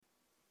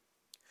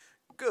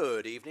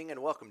Good evening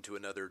and welcome to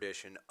another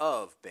edition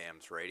of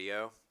BAMS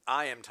Radio.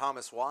 I am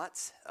Thomas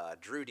Watts.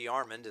 Drew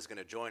DeArmond is going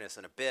to join us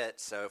in a bit,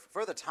 so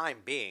for the time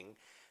being,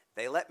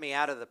 they let me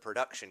out of the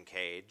production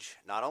cage.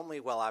 Not only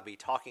will I be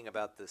talking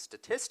about the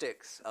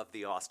statistics of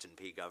the Austin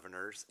Peay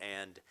Governors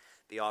and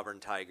the Auburn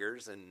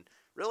Tigers and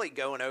really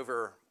going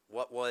over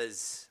what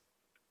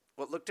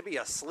looked to be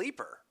a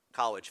sleeper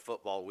college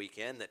football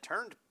weekend that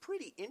turned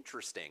pretty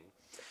interesting.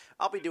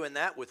 I'll be doing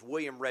that with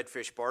William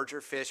Redfish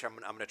Barger. Fish, I'm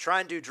going to try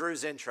and do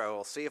Drew's intro.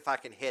 I'll see if I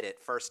can hit it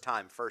first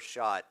time, first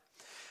shot.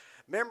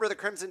 Member of the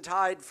Crimson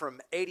Tide from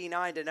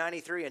 89 to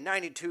 93, a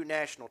 92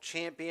 national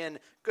champion,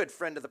 good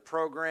friend of the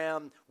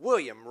program,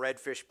 William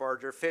Redfish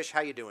Barger. Fish,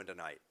 how you doing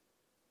tonight?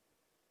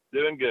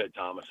 Doing good,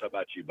 Thomas. How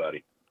about you,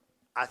 buddy?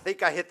 I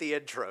think I hit the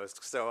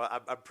intros, so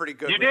I'm pretty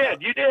good. You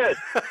did. You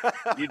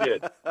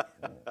did.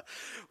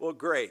 Well,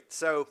 great.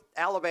 So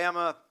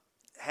Alabama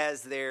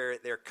has their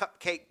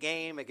cupcake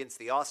game against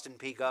the Austin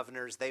Peay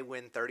Governors. They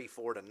win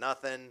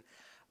 34-0.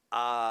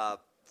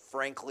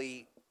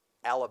 Frankly,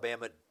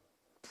 Alabama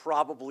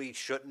probably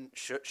shouldn't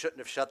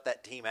have shut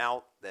that team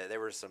out. There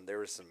was some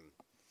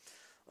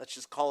let's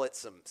just call it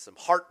some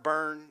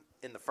heartburn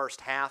in the first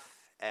half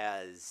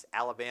as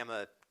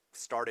Alabama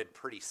started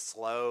pretty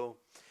slow.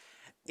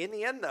 In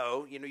the end,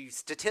 though, you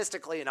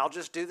statistically, and I'll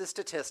just do the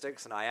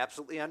statistics, and I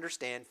absolutely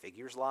understand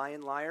figures lie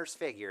and liars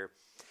figure.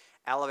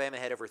 Alabama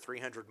had over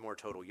 300 more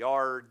total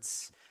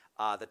yards.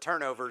 The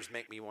turnovers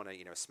make me want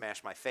to,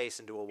 smash my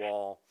face into a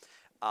wall.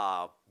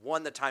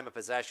 Won the time of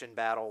possession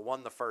battle,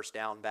 won the first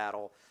down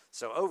battle.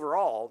 So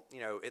overall,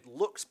 it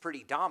looks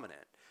pretty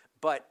dominant.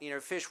 But,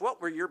 Fish,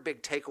 what were your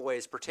big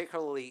takeaways,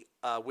 particularly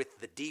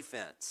with the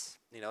defense?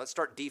 Let's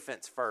start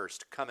defense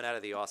first, coming out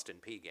of the Austin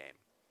Peay game.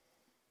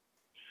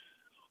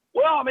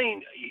 Well, I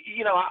mean,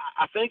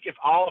 I think if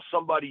all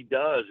somebody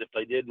does, if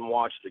they didn't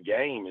watch the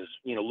game, is,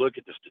 look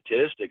at the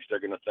statistics, they're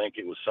going to think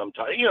it was some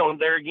type, and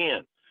there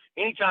again,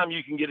 anytime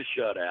you can get a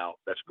shutout,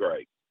 that's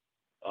great.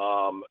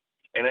 And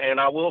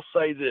I will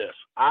say this,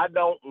 I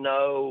don't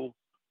know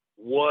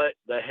what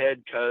the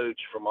head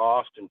coach from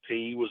Austin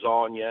Peay was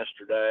on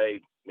yesterday.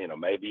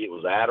 Maybe it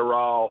was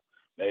Adderall,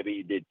 maybe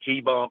he did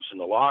key bumps in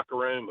the locker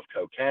room of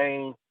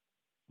cocaine,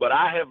 but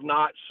I have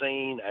not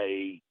seen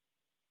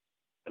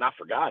and I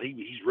forgot,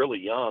 he's really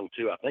young,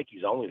 too. I think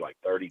he's only like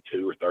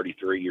 32 or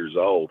 33 years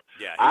old.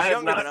 Yeah, I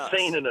have not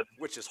seen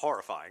which is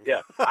horrifying.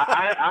 Yeah,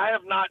 I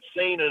have not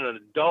seen an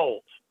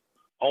adult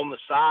on the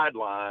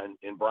sideline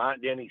in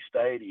Bryant-Denny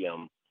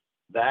Stadium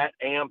that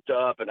amped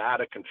up and out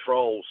of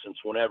control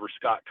since whenever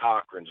Scott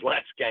Cochran's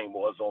last game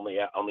was on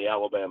the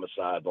Alabama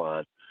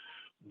sideline.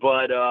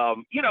 But,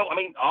 Austin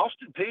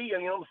Peay,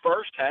 the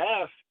first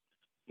half,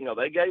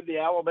 they gave the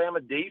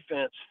Alabama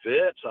defense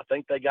fits. I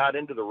think they got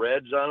into the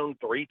red zone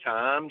 3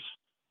 times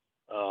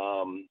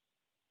and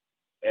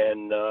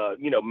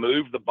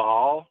moved the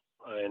ball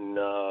and,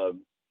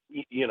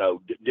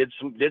 did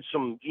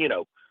some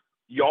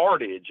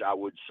yardage, I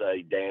would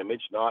say,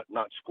 damage, not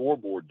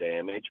scoreboard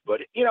damage. But,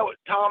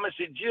 Thomas,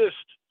 it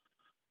just,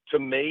 to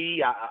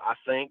me, I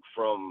think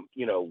from,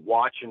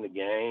 watching the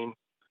game,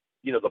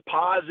 the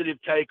positive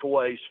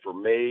takeaways for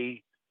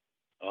me,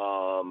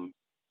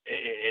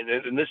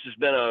 and this has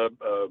been a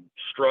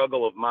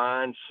struggle of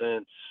mine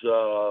since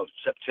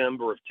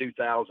September of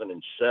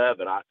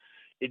 2007.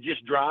 It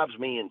just drives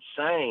me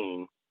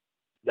insane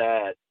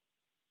that,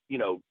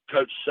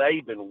 Coach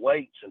Saban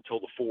waits until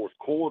the fourth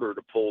quarter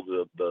to pull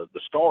the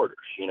starters.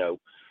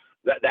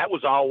 That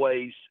was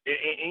always,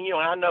 and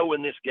I know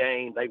in this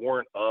game they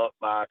weren't up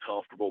by a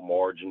comfortable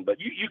margin, but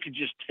you could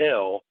just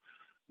tell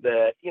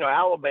that,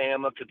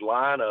 Alabama could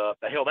line up.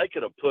 Hell, they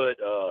could have put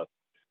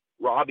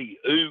Robbie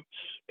Oots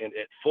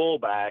at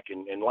fullback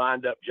and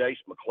lined up Jace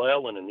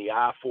McClellan in the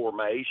I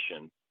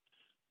formation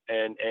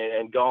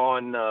and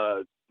gone,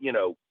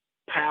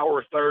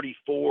 power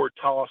 34,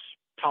 toss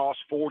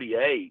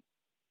 48,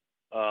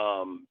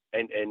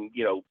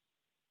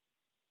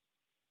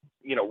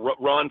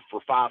 run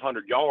for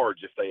 500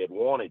 yards if they had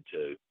wanted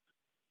to.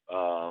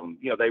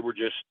 They were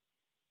just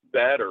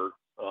better.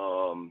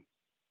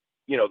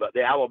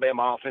 The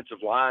Alabama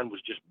offensive line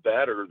was just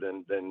better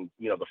than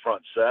the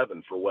front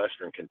seven for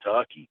Western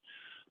Kentucky.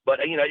 But,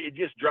 it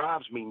just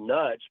drives me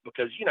nuts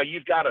because,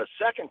 you've got a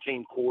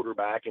second-team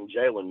quarterback in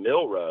Jalen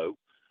Milroe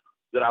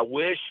that I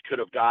wish could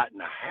have gotten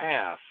a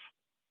half,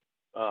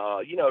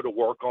 to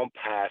work on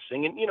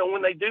passing. And,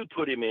 when they do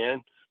put him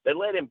in, they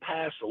let him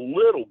pass a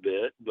little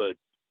bit, but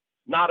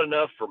not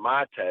enough for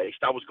my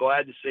taste. I was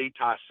glad to see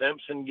Ty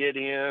Simpson get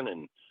in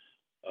and,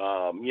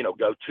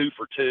 go 2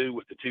 for 2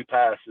 with the 2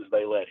 passes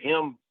they let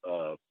him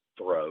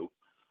throw.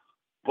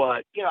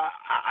 But,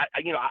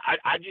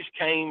 I just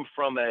came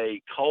from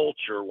a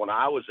culture when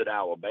I was at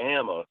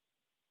Alabama,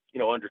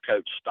 under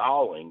Coach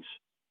Stallings,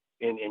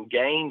 in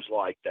games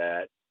like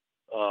that,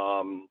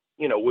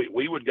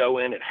 we would go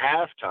in at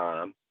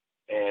halftime,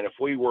 and if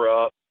we were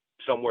up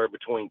somewhere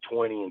between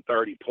 20 and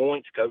 30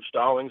 points, Coach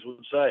Stallings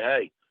would say,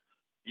 hey,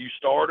 you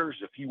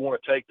starters, if you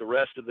want to take the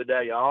rest of the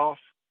day off,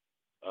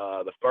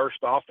 the first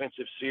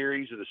offensive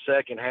series of the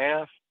second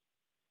half,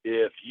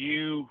 if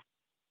you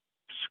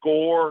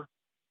score,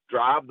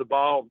 drive the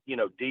ball,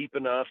 deep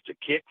enough to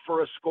kick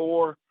for a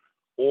score,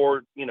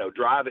 or,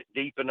 drive it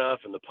deep enough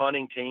and the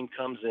punting team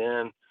comes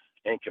in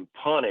and can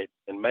punt it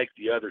and make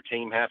the other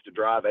team have to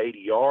drive 80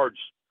 yards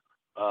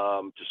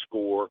to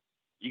score,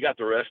 you got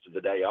the rest of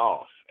the day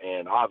off.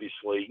 And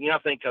obviously, I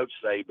think Coach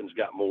Saban's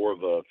got more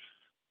of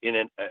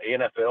an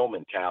NFL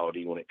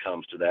mentality when it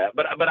comes to that.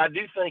 But I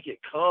do think it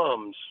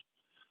comes,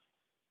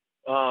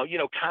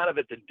 kind of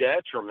at the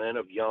detriment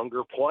of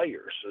younger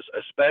players,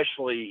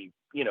 especially,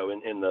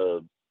 in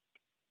the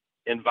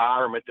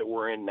environment that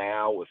we're in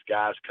now with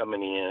guys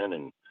coming in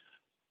and,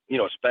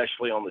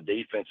 especially on the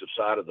defensive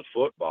side of the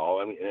football.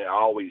 I mean, I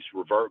always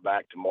revert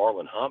back to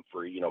Marlon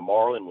Humphrey.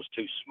 Marlon was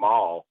too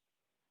small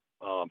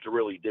to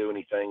really do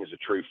anything as a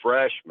true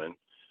freshman.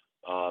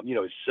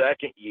 His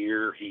second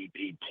year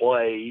he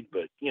played,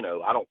 but,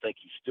 I don't think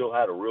he still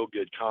had a real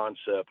good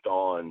concept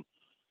on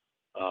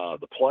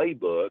the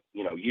playbook.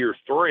 Year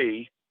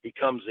 3, he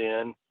comes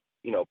in,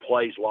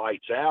 plays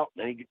lights out,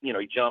 and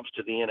he jumps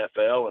to the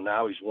NFL, and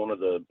now he's one of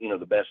the,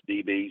 the best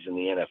DBs in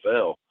the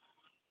NFL.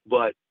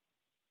 But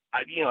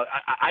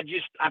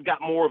I've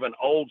got more of an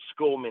old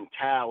school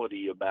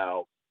mentality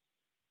about,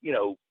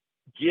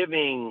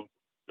 giving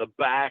the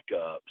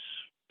backups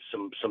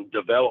some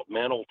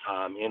developmental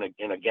time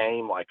in a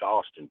game like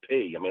Austin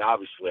Peay. I mean,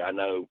 obviously I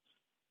know,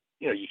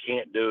 you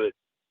can't do it,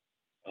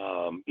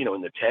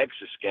 in the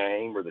Texas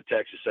game or the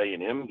Texas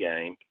A&M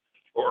game,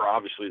 or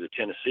obviously the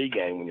Tennessee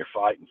game when you're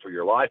fighting for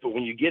your life. But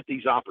when you get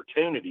these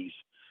opportunities,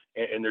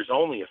 and there's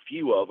only a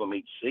few of them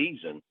each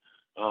season,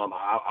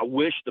 I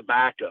wish the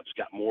backups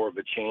got more of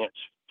a chance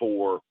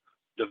for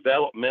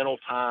developmental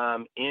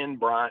time in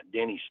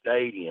Bryant-Denny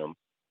Stadium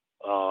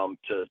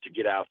to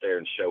get out there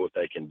and show what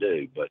they can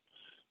do. But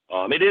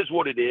it is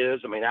what it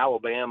is. I mean,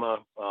 Alabama,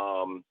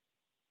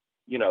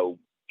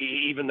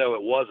 even though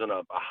it wasn't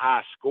a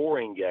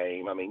high-scoring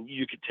game, I mean,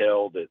 you could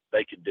tell that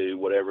they could do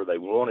whatever they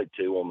wanted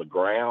to on the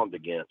ground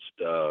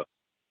against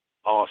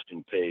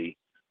Austin Peay.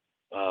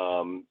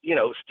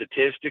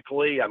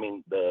 Statistically, I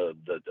mean, the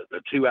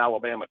 2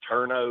 Alabama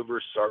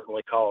turnovers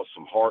certainly caused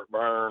some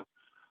heartburn.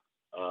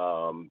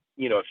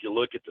 If you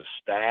look at the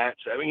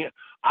stats, I mean,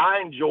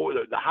 I enjoy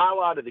the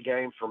highlight of the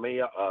game for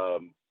me,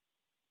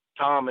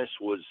 Thomas,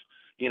 was,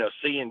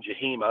 seeing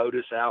Jaheim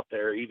Otis out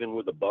there, even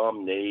with a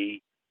bum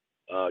knee,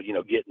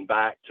 getting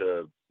back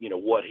to,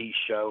 what he's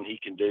shown he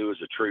can do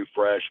as a true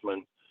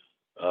freshman.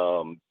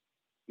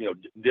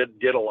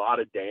 Did a lot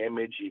of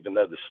damage, even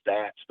though the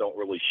stats don't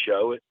really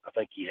show it. I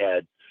think he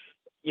had,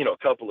 a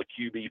couple of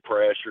QB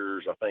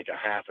pressures, I think a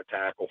half a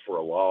tackle for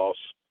a loss.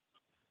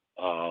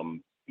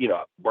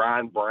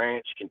 Brian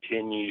Branch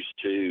continues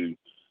to,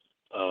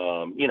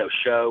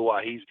 show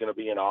why he's going to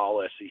be an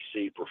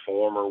all-SEC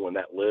performer when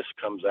that list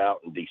comes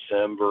out in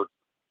December.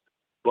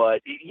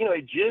 But,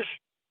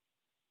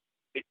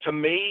 to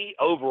me,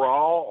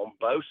 overall, on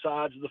both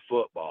sides of the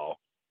football,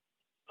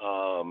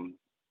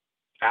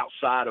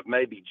 outside of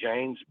maybe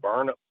James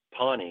Burnett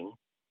punting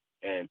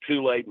and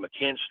Kool-Aid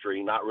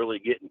McKinstry not really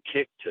getting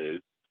kicked to,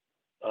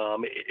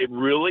 it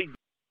really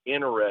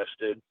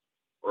interested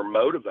or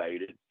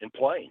motivated in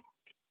playing.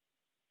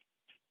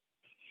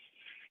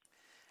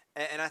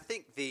 And I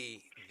think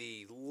the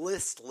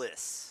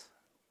listless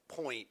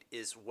point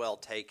is well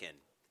taken,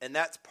 and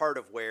that's part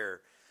of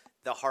where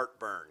the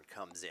heartburn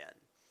comes in.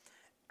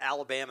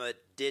 Alabama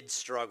did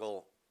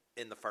struggle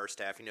in the first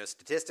half.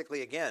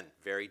 Statistically, again,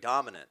 very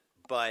dominant.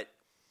 But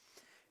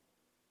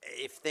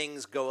if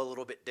things go a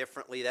little bit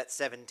differently, that's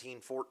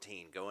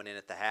 17-14 going in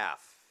at the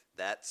half.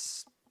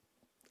 Let's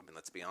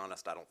be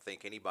honest, I don't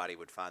think anybody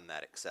would find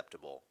that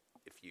acceptable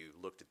if you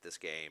looked at this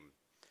game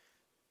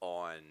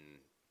on,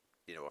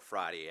 a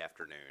Friday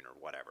afternoon or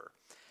whatever.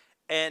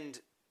 And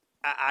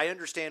I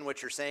understand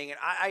what you're saying, and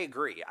I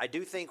agree. I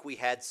do think we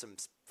had some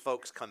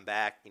folks come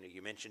back.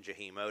 You mentioned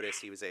Jaheim Otis.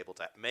 He was able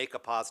to make a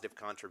positive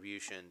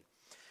contribution.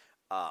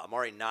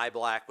 Amari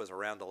Niblack was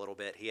around a little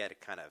bit. He had a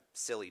kind of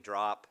silly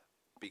drop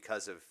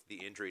because of the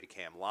injury to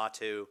Cam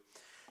Latu.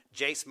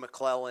 Jace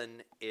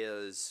McClellan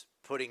is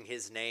putting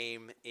his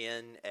name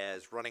in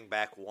as running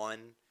back 1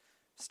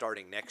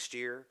 starting next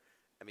year.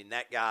 I mean,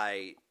 that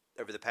guy,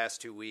 over the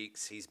past 2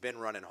 weeks, he's been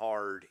running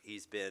hard.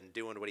 He's been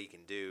doing what he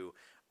can do.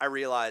 I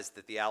realized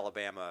that the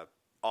Alabama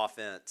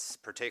offense,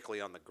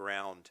 particularly on the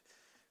ground,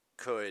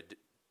 could,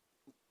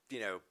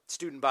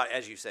 student body,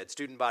 as you said,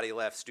 student body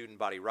left, student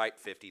body right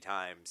 50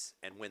 times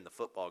and win the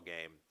football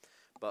game.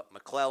 But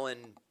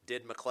McClellan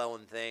did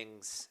McClellan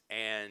things,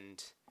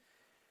 and,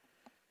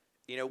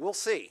 we'll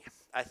see.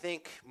 I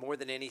think more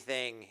than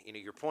anything,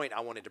 your point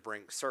I wanted to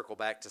circle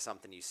back to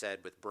something you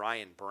said with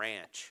Brian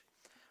Branch.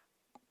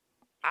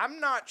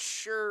 I'm not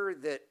sure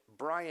that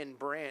Brian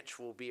Branch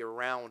will be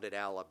around at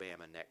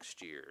Alabama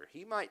next year.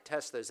 He might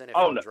test those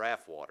NFL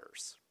draft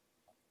waters.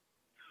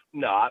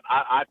 No,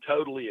 I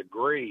totally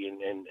agree,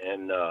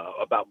 and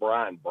about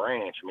Brian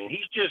Branch. I mean,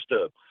 he's just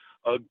a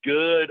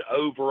good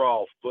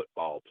overall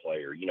football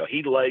player.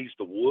 He lays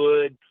the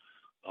wood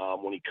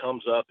when he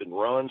comes up and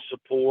run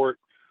support.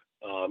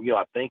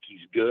 I think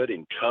he's good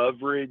in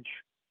coverage.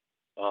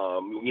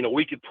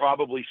 We could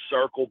probably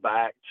circle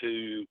back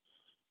to,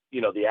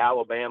 the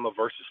Alabama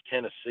versus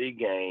Tennessee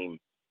game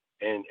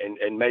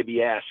and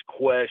maybe ask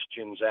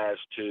questions as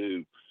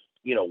to,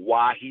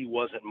 why he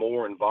wasn't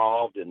more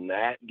involved in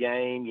that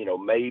game.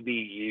 Maybe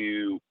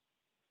you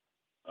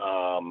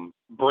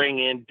bring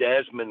in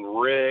Desmond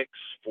Ricks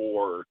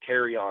for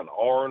Kerryon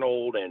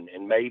Arnold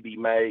and maybe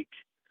make,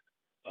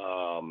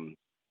 Brian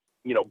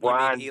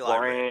Branch. Eli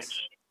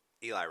Ricks.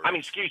 Eli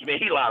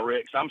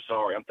Ricks. I'm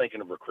sorry. I'm thinking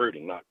of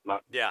recruiting, not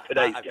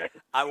today's game.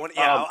 I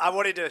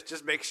wanted to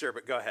just make sure,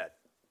 but go ahead.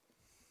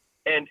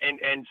 And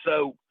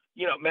so,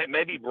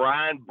 maybe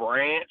Brian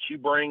Branch you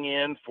bring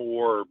in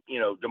for,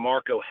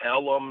 DeMarco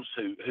Helms,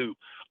 who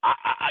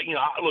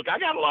look, I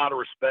got a lot of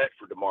respect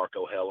for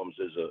DeMarco Helms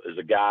as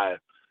a guy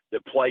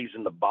that plays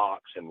in the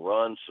box and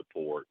runs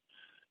support.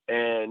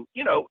 And,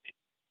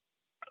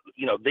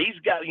 these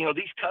guys,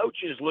 these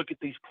coaches look at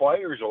these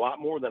players a lot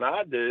more than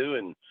I do.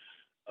 And,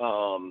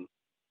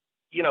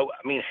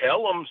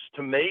 Helms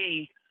to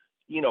me,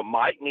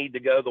 might need to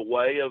go the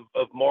way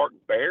of Mark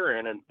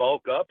Barron and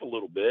bulk up a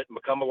little bit and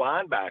become a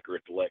linebacker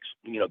at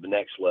the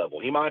next level.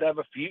 He might have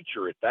a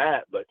future at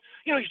that, but,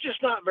 he's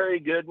just not very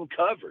good in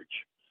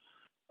coverage.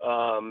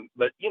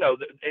 But,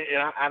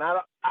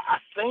 I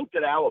think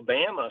that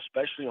Alabama,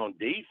 especially on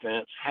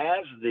defense,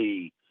 has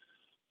the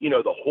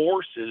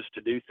horses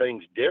to do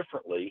things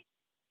differently.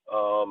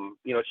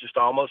 It's just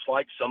almost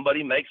like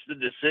somebody makes the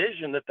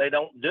decision that they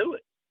don't do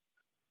it.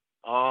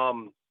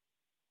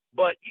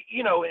 But,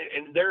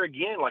 and there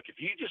again, like if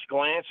you just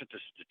glance at the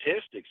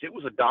statistics, it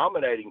was a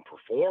dominating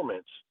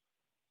performance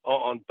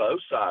on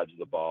both sides of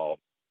the ball.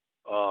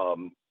 But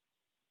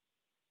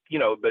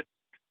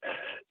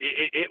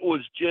it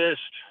was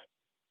just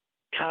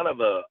kind of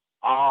a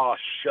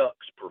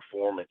shucks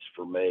performance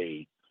for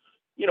me,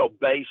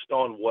 based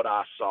on what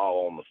I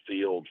saw on the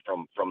field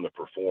from the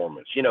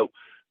performance.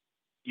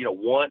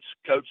 Once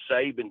Coach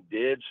Saban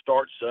did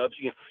start subs,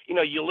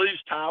 you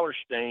lose Tyler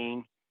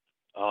Steen.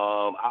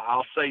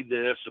 I'll say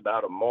this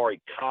about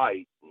Amari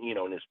Kite,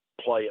 in his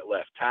play at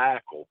left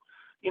tackle.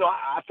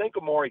 I think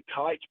Amari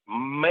Kite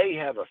may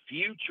have a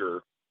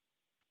future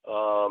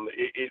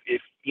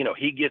if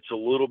he gets a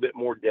little bit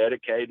more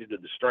dedicated to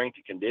the strength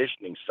and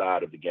conditioning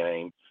side of the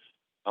game.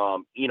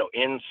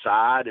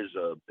 Inside as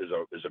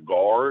a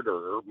guard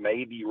or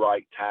maybe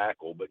right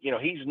tackle, but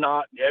he's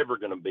not ever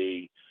going to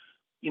be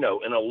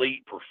an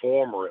elite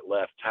performer at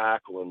left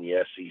tackle in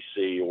the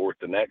SEC or at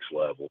the next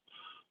level.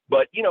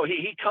 But,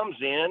 he comes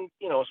in,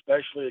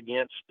 especially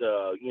against,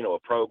 a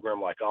program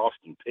like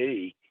Austin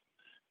Peay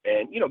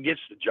and,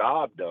 gets the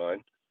job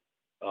done.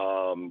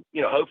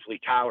 Hopefully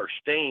Tyler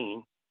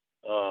Steen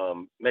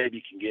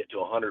maybe can get to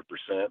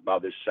 100% by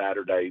this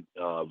Saturday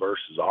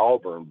versus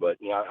Auburn. But,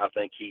 I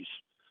think he's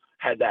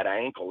had that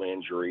ankle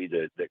injury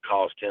that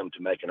caused him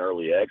to make an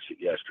early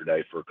exit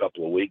yesterday for a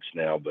couple of weeks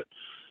now. But,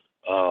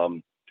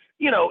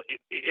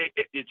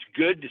 it's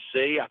good to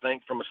see. I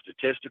think from a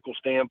statistical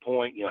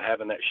standpoint,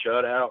 having that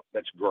shutout,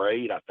 that's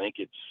great. I think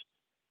it's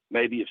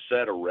maybe have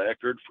set a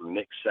record for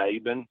Nick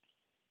Saban,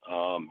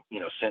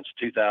 since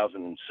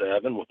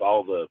 2007 with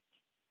all the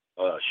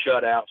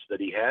shutouts that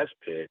he has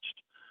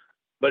pitched.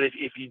 But if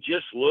you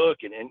just look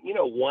and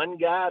one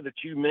guy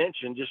that you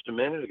mentioned just a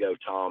minute ago,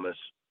 Thomas,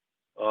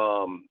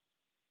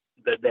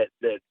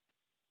 that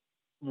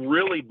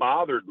really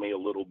bothered me a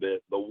little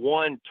bit, the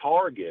one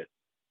target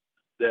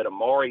that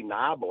Amari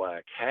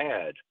Niblack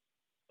had,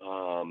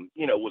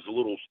 was a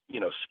little,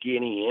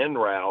 skinny in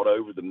route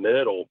over the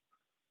middle.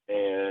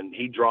 And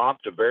he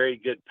dropped a very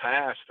good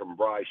pass from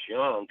Bryce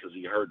Young because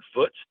he heard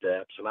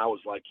footsteps. And I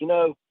was like,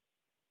 in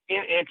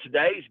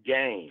today's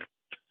game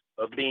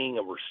of being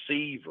a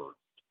receiver,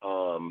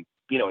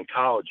 in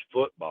college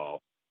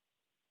football,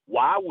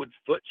 why would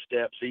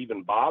footsteps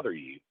even bother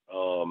you?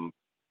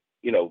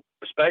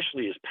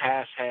 Especially as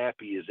pass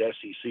happy as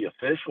SEC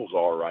officials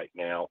are right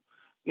now.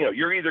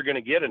 You're either going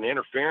to get an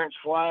interference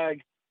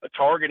flag, a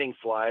targeting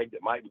flag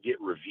that might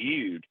get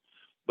reviewed,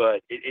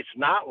 but it's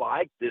not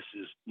like this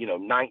is,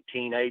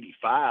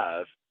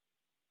 1985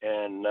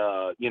 and,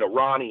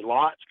 Ronnie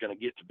Lott's going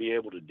to get to be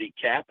able to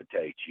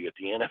decapitate you at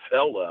the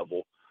NFL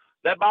level.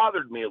 That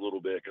bothered me a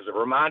little bit because it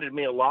reminded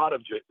me a lot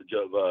of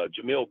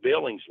Jamil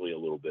Billingsley a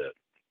little bit.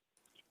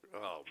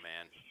 Oh,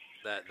 man,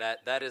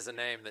 that is a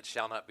name that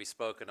shall not be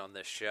spoken on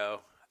this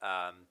show.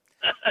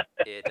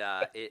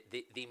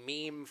 The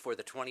meme for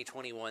the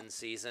 2021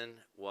 season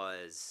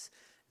was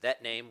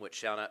that name, which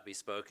shall not be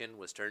spoken,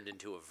 was turned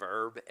into a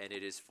verb, and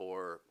it is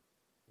for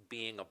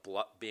being a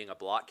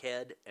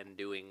blockhead and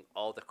doing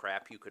all the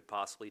crap you could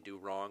possibly do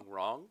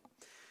wrong.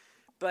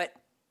 But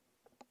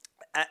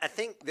I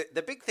think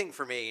the big thing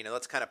for me,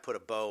 let's kind of put a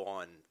bow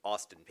on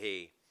Austin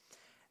Peay.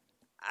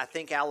 I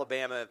think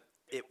Alabama,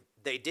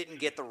 they didn't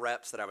get the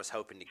reps that I was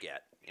hoping to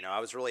get. I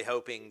was really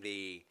hoping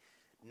the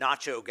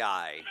Nacho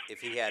guy, if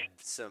he had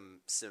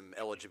some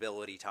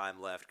eligibility time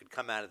left, could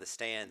come out of the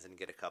stands and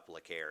get a couple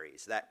of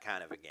carries, that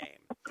kind of a game.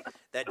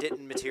 That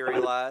didn't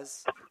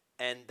materialize,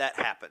 and that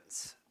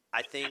happens.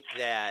 I think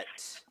that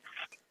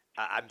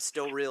I'm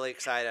still really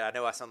excited. I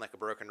know I sound like a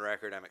broken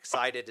record. I'm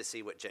excited to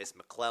see what Jace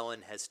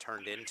McClellan has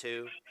turned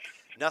into.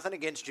 Nothing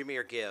against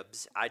Jahmyr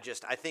Gibbs. I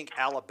think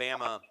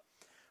Alabama,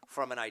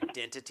 from an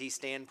identity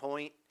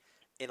standpoint,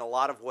 in a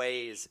lot of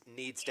ways,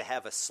 needs to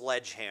have a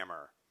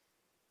sledgehammer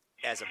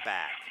as a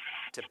back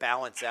to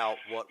balance out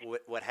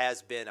what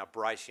has been a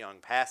Bryce Young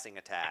passing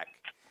attack.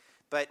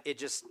 But it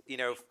just,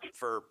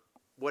 for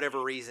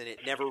whatever reason, it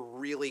never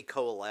really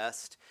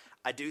coalesced.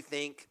 I do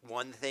think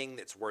one thing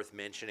that's worth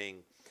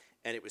mentioning,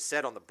 and it was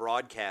said on the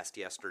broadcast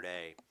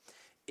yesterday,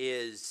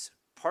 is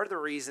part of the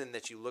reason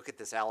that you look at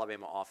this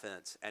Alabama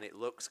offense and it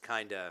looks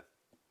kind of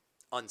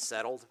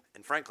unsettled,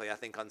 and frankly, I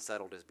think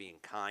unsettled is being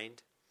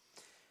kind,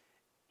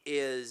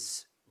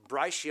 is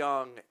Bryce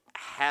Young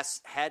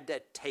had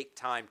to take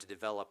time to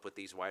develop with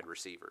these wide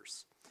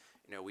receivers.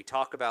 We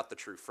talk about the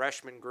true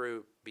freshman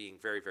group being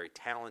very, very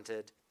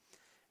talented,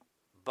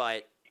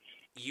 but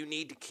you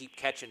need to keep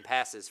catching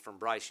passes from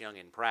Bryce Young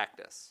in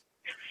practice.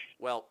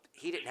 Well,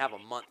 he didn't have a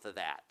month of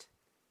that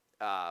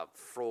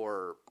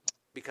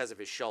because of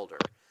his shoulder.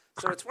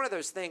 So it's one of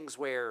those things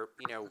where,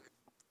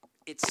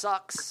 it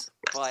sucks,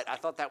 but I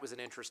thought that was an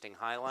interesting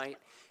highlight.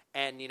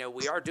 And,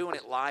 we are doing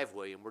it live,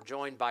 William. We're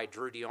joined by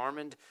Drew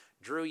DeArmond.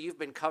 Drew, you've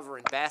been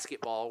covering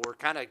basketball. We're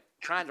kind of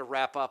trying to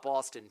wrap up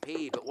Austin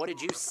Peay, but what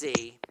did you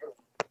see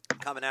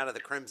coming out of the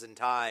Crimson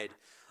Tide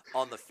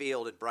on the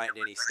field at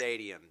Bryant-Denny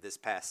Stadium this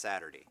past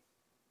Saturday?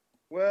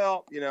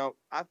 Well,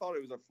 I thought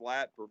it was a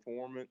flat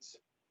performance,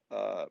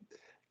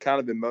 kind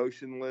of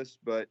emotionless.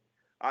 But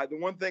the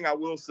one thing I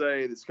will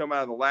say that's come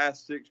out of the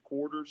last 6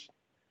 quarters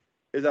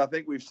is I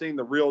think we've seen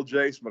the real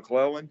Jace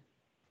McClellan.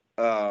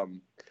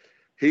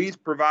 He's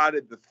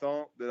provided the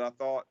thump that I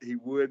thought he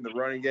would in the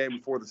running game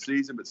before the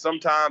season. But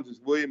sometimes, as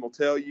William will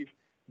tell you,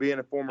 being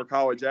a former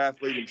college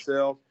athlete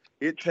himself,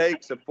 it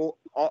takes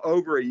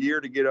over a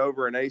year to get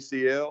over an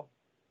ACL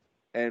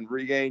and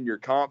regain your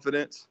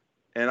confidence.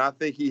 And I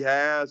think he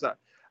has.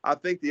 I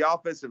think the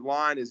offensive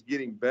line is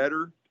getting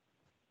better.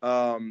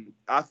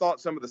 I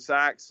thought some of the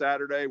sacks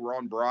Saturday were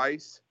on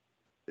Bryce,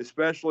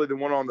 especially the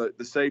one on the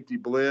safety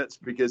blitz,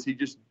 because he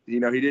just, he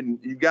didn't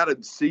 – you've got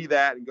to see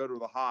that and go to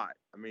the hot.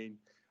 I mean,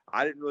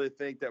 I didn't really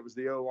think that was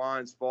the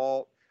O-line's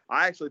fault.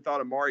 I actually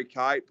thought Amari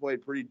Kite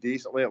played pretty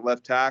decently at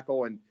left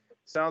tackle, and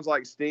sounds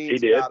like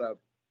Steen's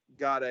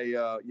got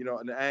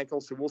an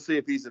ankle, so we'll see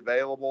if he's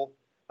available.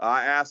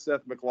 I asked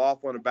Seth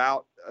McLaughlin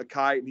about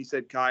Kite, and he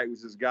said Kite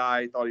was his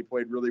guy. He thought he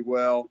played really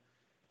well.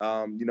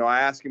 I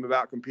asked him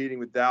about competing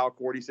with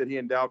Dalcourt. He said he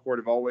and Dalcourt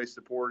have always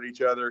supported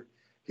each other.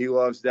 He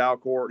loves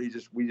Dalcourt.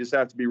 We just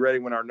have to be ready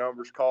when our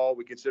numbers call.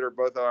 We consider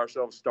both of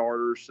ourselves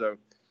starters. So,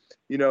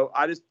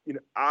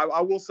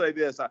 I will say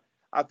this.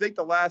 I think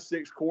the last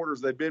 6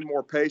 quarters they've been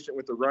more patient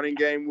with the running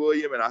game,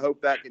 William, and I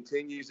hope that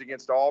continues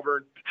against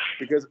Auburn,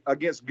 because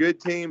against good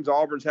teams,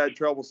 Auburn's had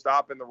trouble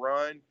stopping the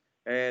run.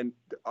 And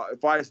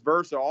vice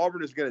versa,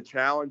 Auburn is going to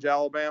challenge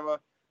Alabama.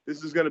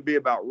 This is going to be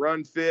about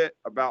run fit,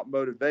 about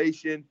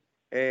motivation,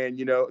 and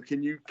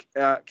can you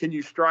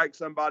strike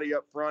somebody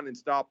up front and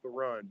stop the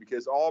run?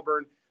 Because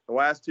Auburn, the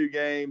last 2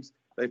 games,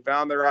 they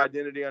found their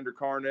identity under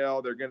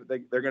Carnell. They're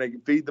going to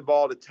feed the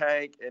ball to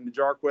Tank and to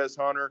Jarquez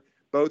Hunter.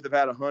 Both have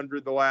had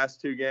 100 the last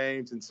 2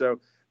 games, and so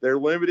they're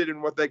limited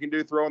in what they can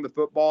do throwing the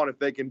football. And if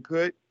they can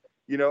put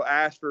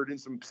Ashford in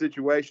some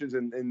situations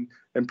and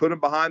put him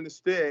behind the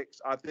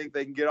sticks, I think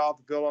they can get off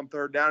the field on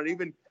 3rd down and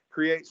even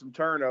create some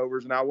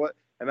turnovers.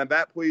 And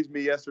that pleased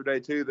me yesterday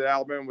too, that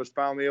Alabama was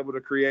finally able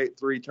to create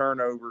 3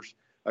 turnovers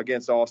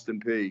against Austin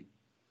Peay.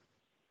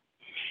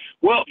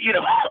 Well,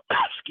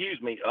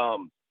 excuse me.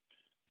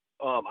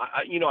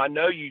 I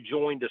know you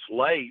joined us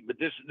late, but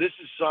this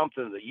is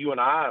something that you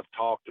and I have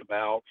talked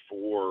about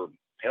for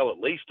at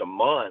least a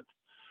month.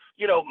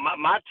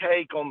 My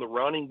take on the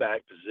running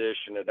back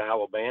position at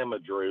Alabama,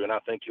 Drew, and I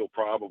think you'll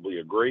probably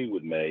agree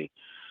with me.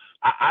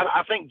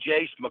 I think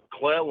Jace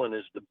McClellan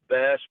is the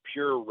best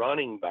pure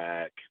running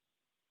back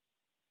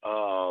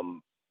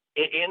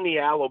in the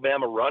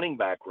Alabama running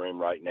back room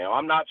right now.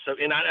 I'm not so,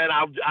 and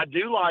I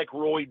do like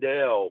Roy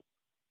Dell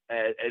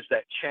as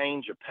that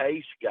change of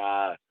pace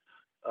guy.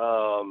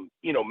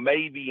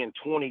 Maybe in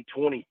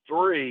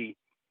 2023,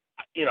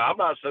 I'm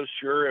not so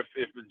sure if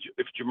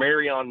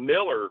Jamarion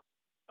Miller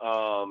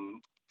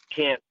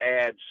can't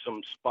add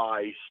some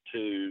spice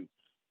to,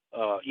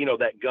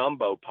 that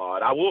gumbo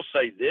pot. I will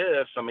say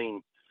this. I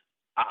mean,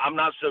 I'm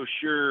not so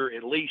sure,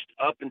 at least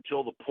up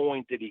until the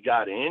point that he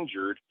got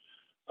injured,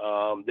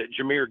 that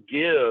Jahmyr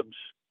Gibbs,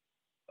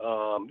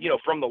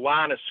 from the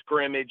line of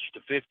scrimmage to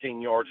 15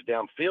 yards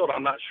downfield,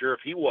 I'm not sure if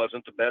he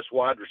wasn't the best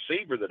wide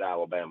receiver that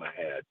Alabama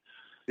had.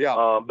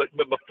 Yeah. But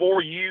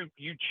before you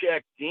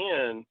checked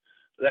in,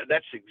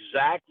 that's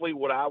exactly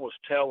what I was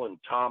telling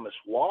Thomas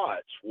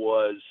Watts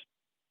was,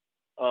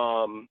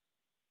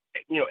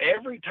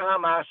 every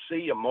time I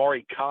see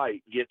Amari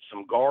Kite get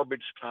some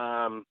garbage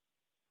time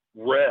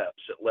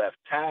reps at left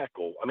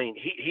tackle, I mean,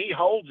 he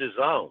holds his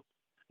own,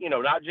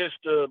 not just,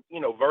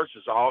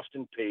 versus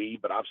Austin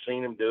Peay, but I've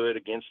seen him do it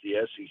against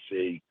the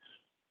SEC,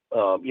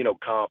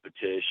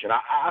 competition.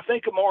 I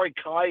think Amari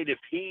Kite, if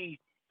he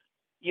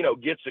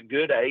gets a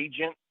good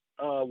agent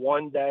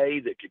one day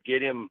that could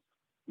get him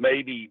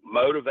maybe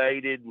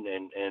motivated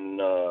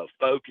and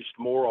focused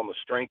more on the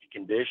strength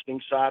and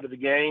conditioning side of the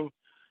game,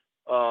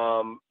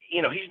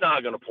 he's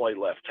not going to play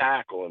left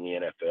tackle in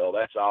the NFL.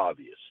 That's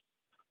obvious.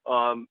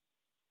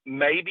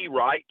 Maybe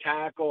right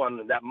tackle,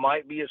 and that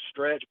might be a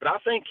stretch, but I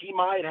think he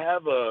might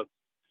have a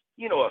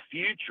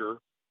future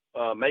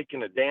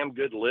making a damn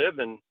good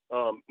living,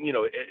 at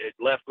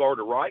left guard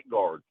or right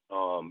guard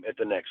at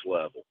the next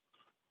level.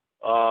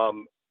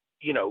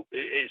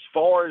 As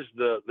far as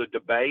the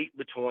debate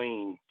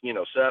between,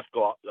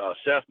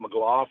 Seth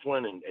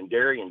McLaughlin and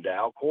Darian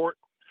Dalcourt,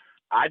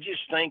 I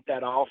just think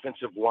that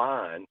offensive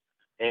line,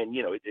 and,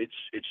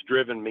 it's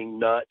driven me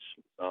nuts,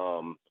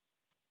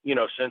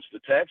 since the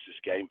Texas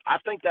game. I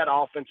think that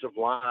offensive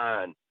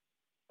line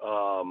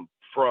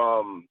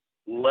from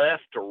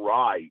left to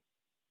right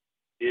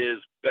is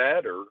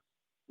better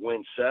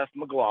when Seth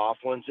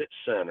McLaughlin's at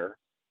center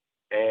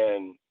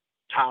and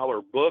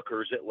Tyler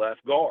Booker's at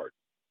left guard.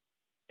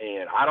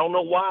 And I don't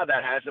know why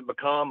that hasn't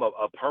become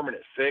a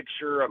permanent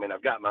fixture. I mean,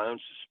 I've got my own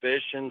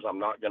suspicions. I'm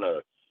not going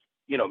to,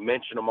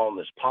 mention them on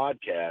this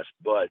podcast.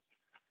 But,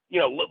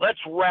 let's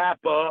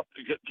wrap up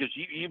because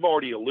you've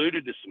already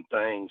alluded to some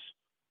things.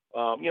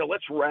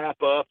 Let's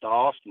wrap up the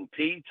Austin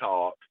Peay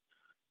talk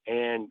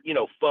and,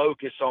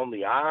 focus on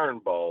the Iron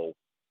Bowl.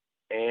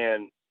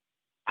 And,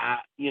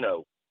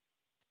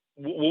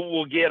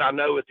 we'll get, I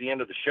know at the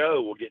end of the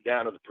show, we'll get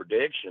down to the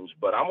predictions.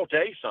 But I'm going to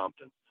tell you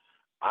something.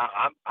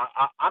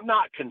 I'm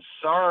not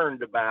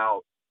concerned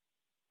about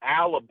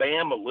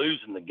Alabama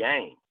losing the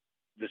game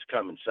this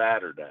coming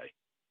Saturday.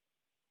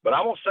 But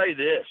I'm going to say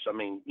this. I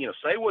mean,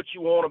 say what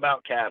you want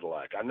about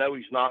Cadillac. I know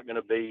he's not going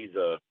to be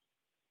the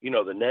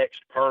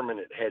next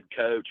permanent head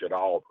coach at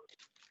Auburn.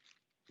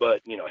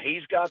 But,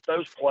 he's got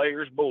those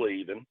players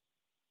believing.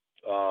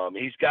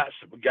 He's got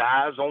some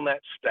guys on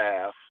that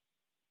staff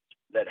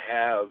that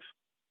have,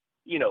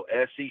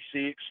 SEC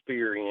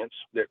experience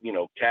that,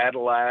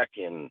 Cadillac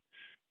and,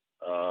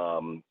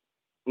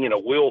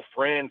 Will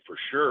Friend for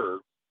sure,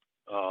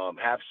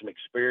 have some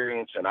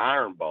experience in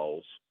Iron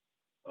Bowls.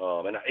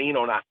 And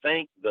I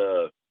think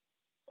the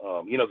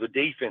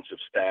defensive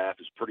staff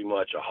is pretty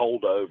much a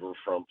holdover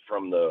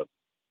from the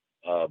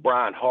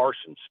Brian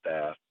Harsin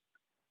staff.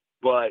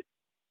 But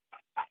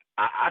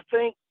I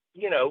think,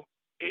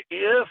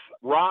 if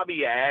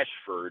Robbie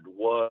Ashford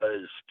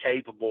was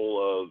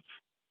capable of,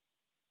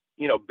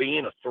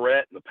 being a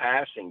threat in the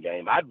passing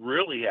game, I'd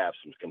really have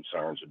some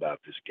concerns about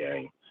this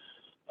game.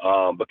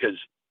 Because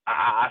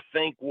I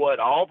think what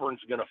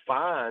Auburn's going to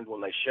find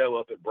when they show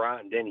up at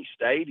Bryant-Denny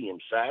Stadium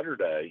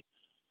Saturday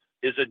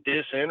is a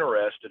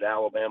disinterested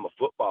Alabama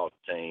football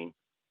team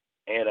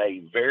and a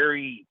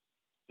very,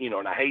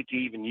 and I hate to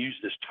even use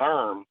this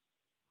term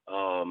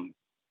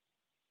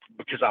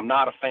because I'm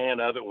not a fan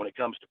of it when it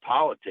comes to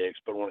politics,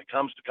 but when it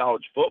comes to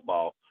college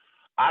football,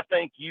 I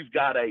think you've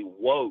got a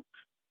woke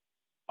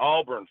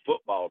Auburn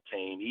football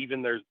team,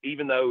 even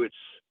though it's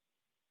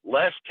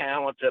less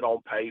talented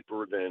on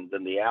paper than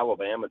the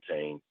Alabama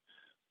team.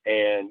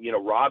 And,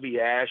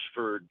 Robbie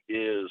Ashford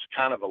is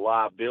kind of a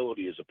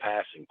liability as a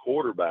passing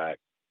quarterback.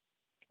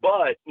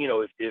 But,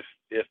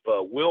 if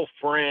Will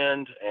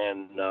Friend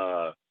and,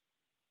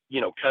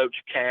 Coach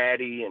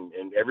Caddy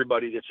and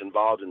everybody that's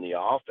involved in the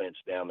offense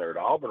down there at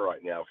Auburn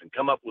right now can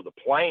come up with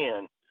a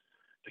plan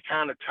to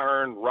kind of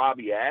turn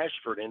Robbie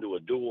Ashford into a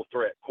dual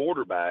threat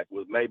quarterback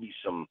with maybe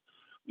some,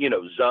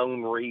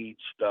 zone read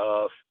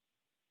stuff,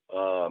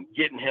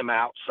 getting him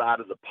outside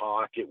of the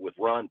pocket with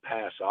run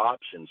pass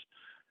options.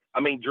 I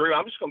mean, Drew,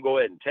 I'm just going to go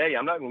ahead and tell you,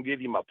 I'm not going to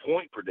give you my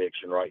point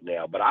prediction right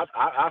now, but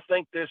I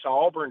think this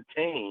Auburn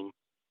team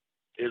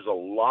is a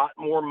lot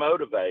more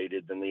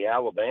motivated than the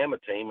Alabama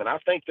team, and I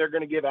think they're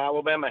going to give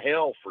Alabama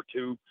hell for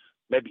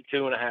maybe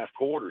 2.5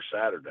 quarters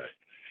Saturday.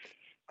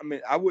 I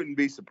mean, I wouldn't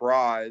be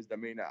surprised. I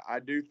mean, I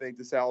do think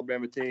this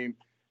Alabama team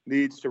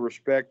needs to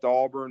respect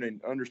Auburn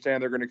and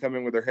understand they're going to come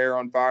in with their hair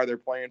on fire. They're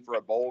playing for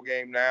a bowl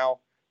game now.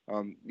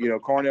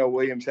 Carnell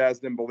Williams has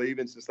them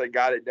believing since they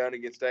got it done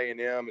against A&M,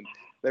 and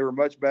they were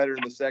much better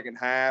in the second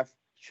half,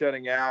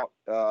 shutting out,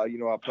 a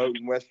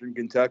potent Western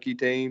Kentucky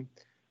team.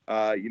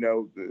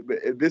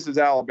 This is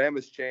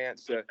Alabama's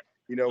chance to,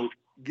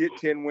 get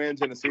 10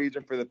 wins in a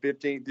season for the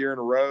 15th year in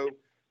a row,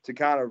 to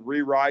kind of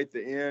rewrite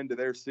the end of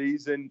their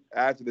season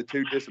after the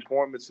 2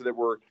 disappointments that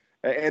were.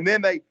 And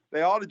then they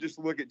ought to just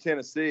look at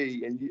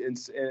Tennessee and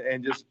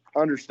just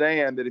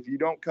understand that if you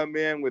don't come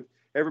in with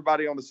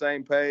everybody on the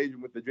same page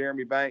and with the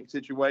Jeremy Banks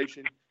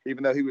situation,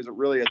 even though he was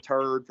really a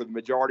turd for the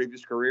majority of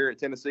his career at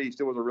Tennessee, he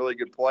still was a really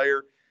good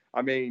player.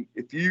 I mean,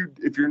 if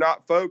you're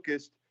not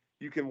focused,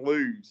 you can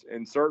lose.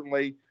 And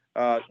certainly,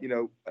 as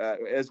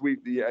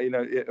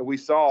we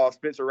saw,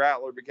 Spencer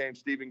Rattler became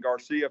Stephen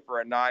Garcia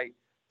for a night,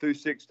 threw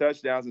 6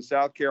 touchdowns in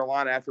South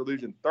Carolina after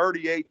losing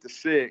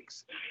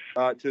 38-6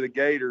 to the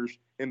Gators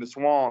in the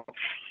Swamp.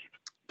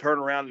 Turn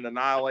around and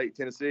annihilate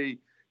Tennessee,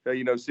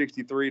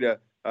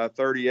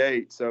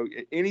 63-38. So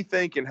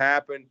anything can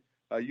happen.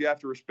 You have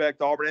to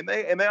respect Auburn, and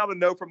they ought to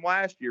know from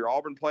last year.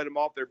 Auburn played them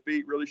off their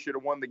feet. Really should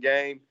have won the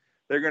game.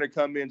 they're going to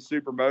come in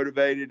super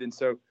motivated. And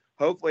so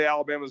hopefully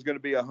Alabama is going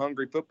to be a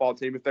hungry football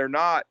team. If they're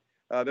not,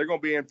 they're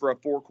going to be in for a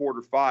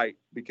 4-quarter fight,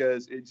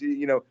 because it's,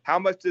 how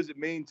much does it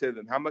mean to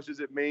them? How much does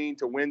it mean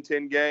to win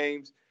 10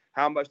 games?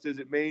 How much does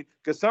it mean?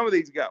 Because some of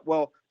these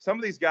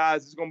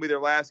guys, it's going to be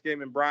their last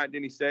game in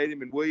Bryant-Denny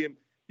Stadium. And William,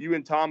 you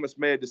and Thomas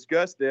may have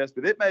discussed this,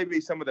 but it may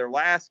be some of their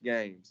last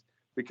games,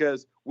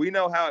 because we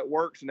know how it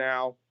works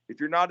now. If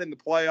you're not in the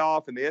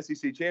playoff and the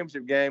SEC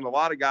championship game, a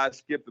lot of guys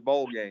skip the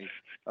bowl game.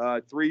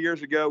 3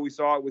 years ago, we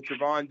saw it with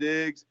Trevon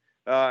Diggs,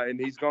 and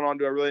he's gone on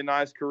to a really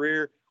nice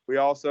career. We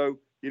also,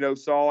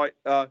 saw it,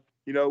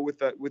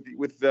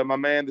 with my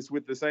man that's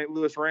with the St.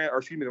 Louis Rams, or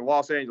excuse me, the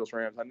Los Angeles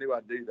Rams. I knew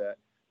I'd do that.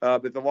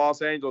 But the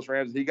Los Angeles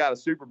Rams, he got a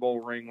Super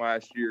Bowl ring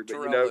last year. But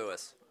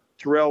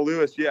Terrell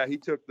Lewis, yeah, he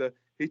took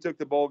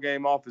the bowl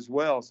game off as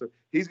well. So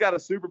he's got a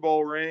Super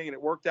Bowl ring, and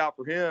it worked out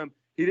for him.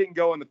 He didn't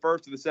go in the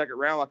first or the second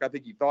round like I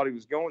think he thought he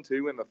was going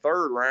to in the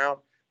third round.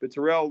 But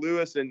Terrell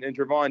Lewis and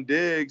Trevon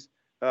Diggs,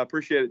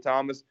 appreciate it,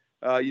 Thomas.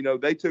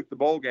 They took the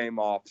bowl game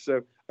off.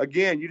 So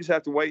again, you just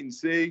have to wait and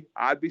see.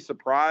 I'd be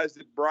surprised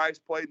if Bryce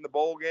played in the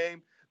bowl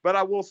game, but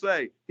I will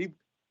say he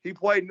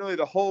played nearly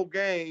the whole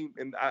game,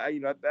 and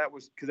that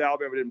was because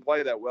Alabama didn't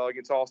play that well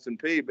against Austin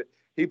Peay, but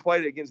he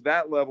played against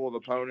that level of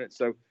opponent.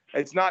 So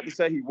it's not to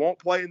say he won't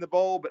play in the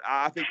bowl, but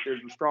I think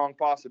there's a strong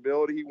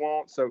possibility he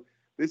won't. So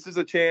this is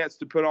a chance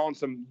to put on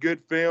some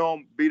good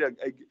film, beat a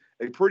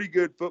pretty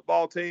good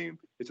football team.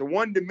 It's a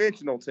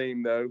one-dimensional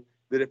team, though,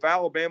 that if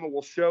Alabama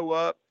will show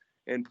up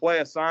and play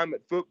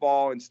assignment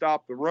football and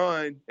stop the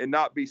run and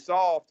not be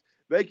soft,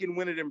 they can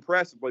win it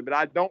impressively. But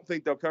I don't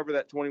think they'll cover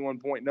that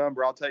 21-point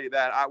number. I'll tell you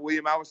that.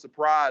 William, I was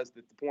surprised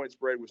that the point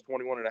spread was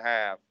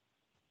 21.5.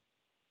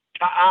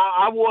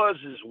 I was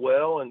as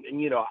well. And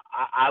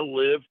I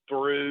lived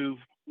through,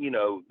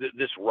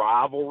 this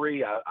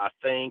rivalry. I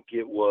think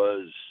it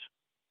was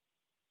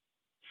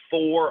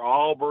 4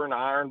 Auburn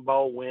Iron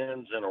Bowl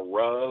wins in a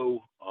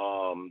row.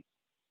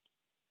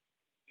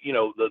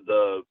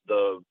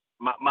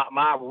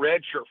 My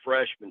redshirt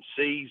freshman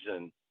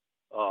season,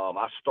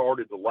 I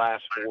started the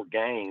last 4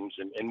 games,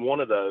 and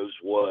one of those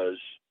was,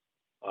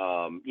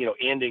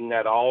 ending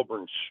that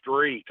Auburn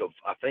streak of,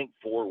 I think,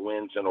 4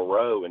 wins in a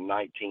row in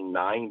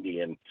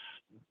 1990. And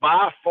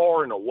by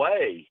far and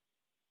away,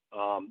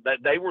 that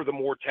they were the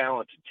more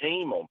talented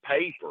team on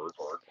paper.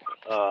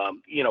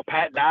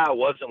 Pat Dye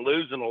wasn't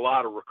losing a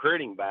lot of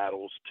recruiting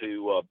battles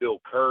to Bill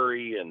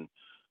Curry, and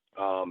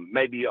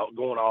maybe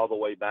going all the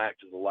way back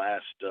to the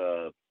last,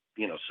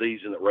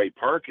 season that Ray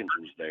Perkins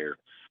was there.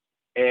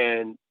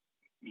 And,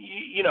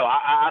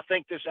 I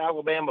think this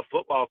Alabama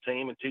football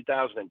team in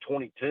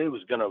 2022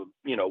 is going to,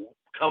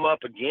 come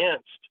up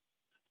against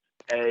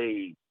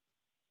a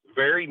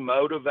very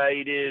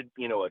motivated,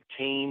 a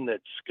team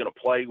that's going to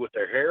play with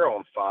their hair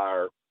on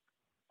fire.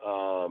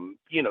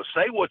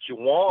 Say what you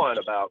want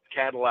about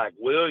Cadillac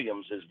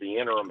Williams as the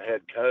interim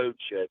head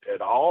coach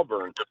at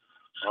Auburn.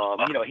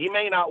 He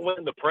may not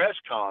win the press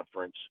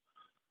conference,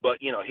 but,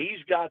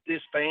 he's got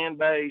this fan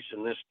base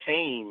and this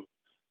team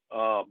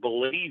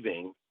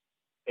believing.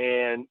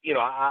 And,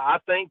 I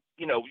think,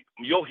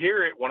 you'll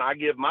hear it when I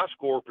give my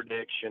score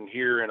prediction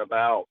here in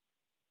about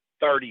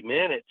 30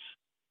 minutes,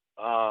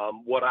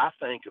 what I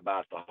think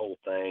about the whole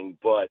thing.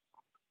 But,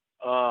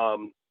 I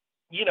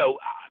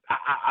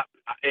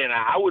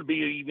would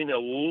be even a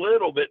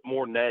little bit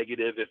more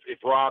negative if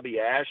Robbie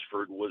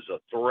Ashford was a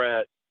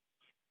threat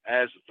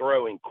as a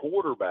throwing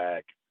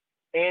quarterback.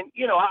 And,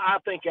 I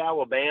think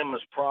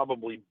Alabama's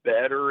probably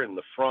better in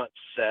the front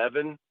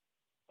 7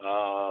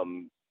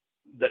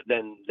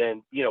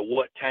 than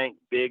what Tank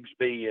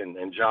Bigsby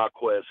and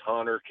Jaquez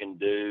Hunter can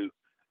do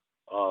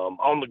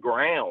on the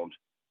ground.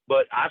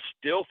 But I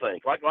still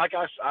think, like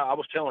I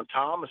was telling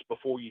Thomas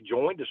before you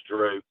joined us,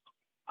 Drew,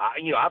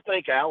 I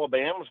think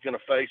Alabama's going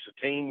to face a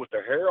team with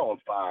their hair on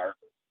fire,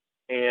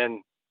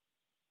 and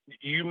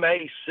you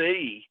may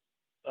see,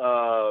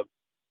 Auburn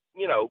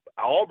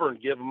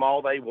give them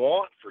all they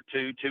want for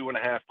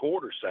 2.5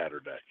 quarters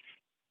Saturday.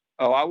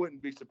 Oh, I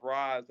wouldn't be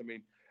surprised. I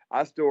mean,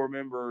 I still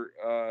remember,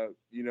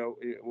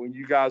 when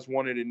you guys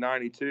won it in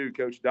 '92,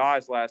 Coach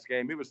Dye's last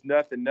game, it was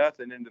nothing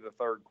into the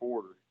third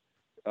quarter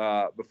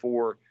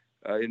before,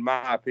 in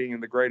my opinion,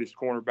 the greatest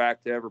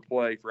cornerback to ever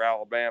play for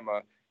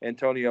Alabama,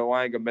 Antonio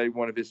Langham, made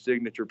one of his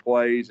signature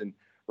plays and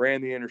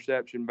ran the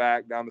interception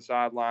back down the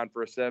sideline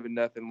for a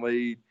 7-0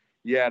 lead.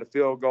 You had a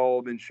field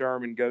goal, then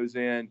Sherman goes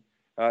in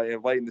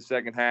late in the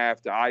second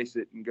half to ice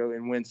it and go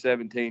and win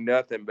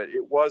 17-0. But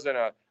it wasn't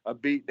a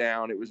beat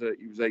down. It was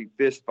a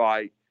fist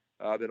fight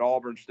that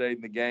Auburn stayed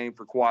in the game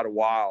for quite a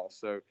while.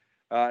 So,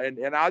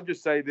 and I'll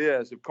just say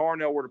this: if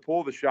Carnell were to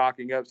pull the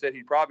shocking upset,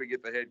 he'd probably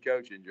get the head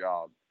coaching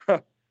job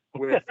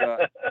with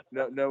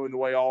knowing the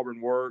way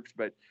Auburn works.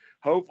 But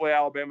hopefully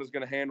Alabama's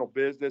going to handle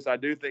business. I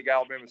do think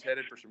Alabama's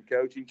headed for some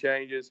coaching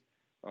changes.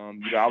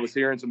 I was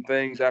hearing some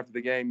things after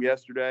the game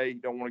yesterday.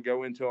 Don't want to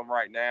go into them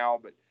right now,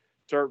 but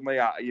certainly,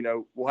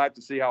 we'll have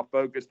to see how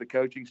focused the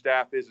coaching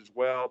staff is as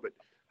well. But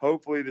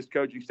hopefully this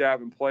coaching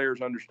staff and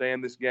players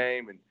understand this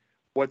game and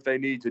what they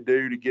need to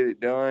do to get it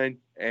done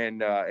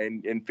and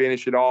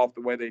finish it off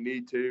the way they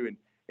need to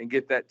and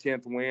get that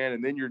 10th win.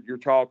 And then you're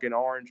talking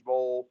Orange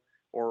Bowl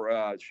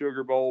or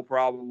Sugar Bowl,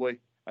 probably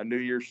a New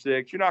Year's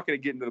Six. You're not going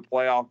to get into the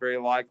playoff very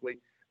likely.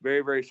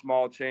 Very, very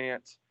small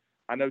chance.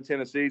 I know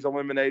Tennessee's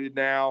eliminated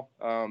now.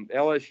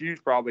 LSU's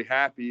probably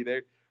happy.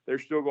 They're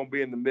still going to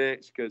be in the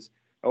mix because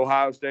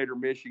Ohio State or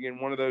Michigan,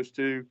 one of those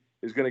two,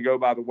 is going to go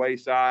by the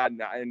wayside.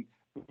 And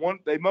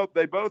they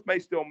both may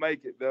still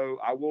make it, though.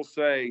 I will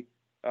say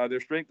their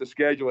strength of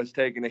schedule has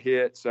taken a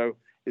hit, so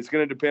it's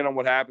going to depend on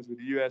what happens with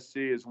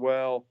USC as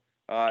well.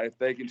 If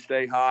they can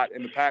stay hot,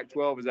 and the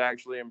Pac-12 has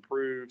actually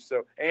improved.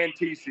 So, and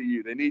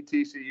TCU, they need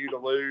TCU to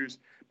lose,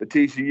 but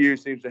TCU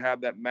seems to have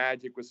that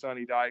magic with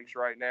Sonny Dykes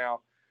right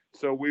now.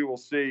 So we will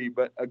see.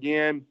 But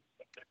again,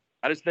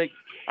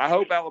 I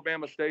hope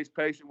Alabama stays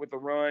patient with the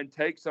run,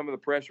 take some of the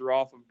pressure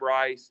off of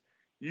Bryce,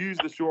 use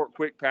the short,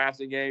 quick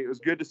passing game. It was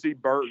good to see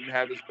Burton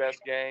have his best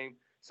game.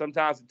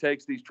 Sometimes it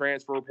takes these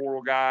transfer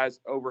portal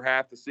guys over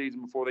half the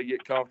season before they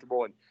get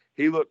comfortable, and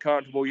he looked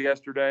comfortable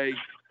yesterday.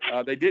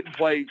 They didn't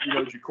play,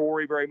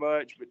 Ja'Cory very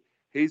much, but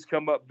he's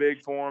come up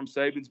big for him.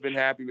 Saban's been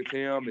happy with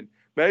him, and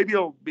maybe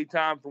it'll be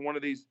time for one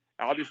of these.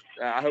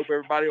 I hope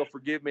everybody will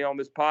forgive me on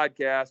this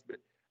podcast, but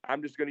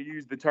I'm just going to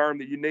use the term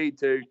that you need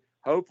to.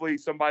 Hopefully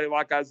somebody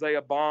like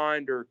Isaiah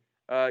Bond or,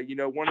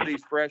 one of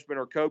these freshmen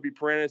or Kobe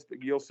Prentice,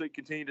 that you'll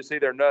continue to see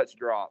their nuts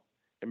drop.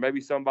 And maybe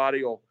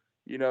somebody will,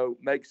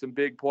 make some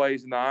big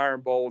plays in the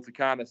Iron Bowl to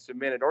kind of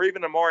cement it. Or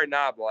even Amari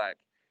Niblack.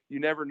 You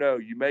never know.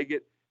 You may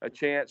get a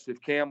chance if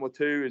Cam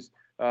Latu is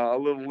a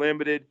little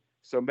limited.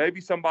 So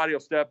maybe somebody will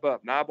step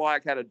up.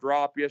 Niblack had a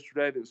drop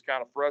yesterday that was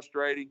kind of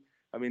frustrating.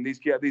 I mean, these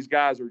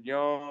guys are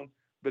young.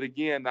 But,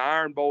 again, the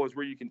Iron Bowl is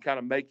where you can kind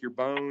of make your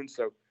bones.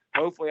 So,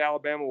 hopefully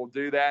Alabama will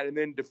do that. And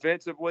then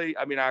defensively,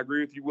 I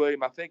agree with you,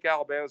 William. I think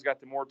Alabama's got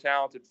the more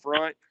talented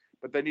front,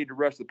 but they need to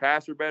rush the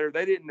passer better.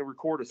 They didn't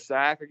record a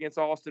sack against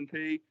Austin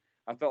Peay.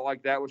 I felt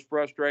like that was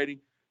frustrating.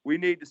 We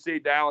need to see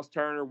Dallas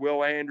Turner,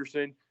 Will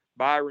Anderson,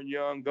 Byron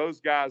Young.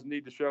 Those guys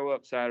need to show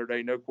up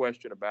Saturday, no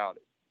question about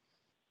it.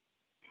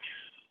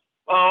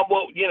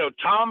 Well,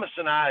 Thomas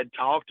and I had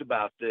talked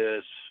about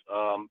this,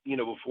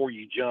 before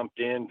you jumped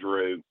in,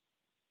 Drew.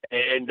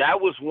 And that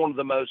was one of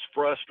the most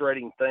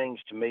frustrating things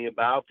to me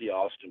about the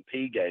Austin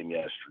Peay game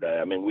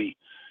yesterday. I mean, we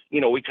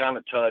kind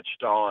of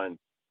touched on,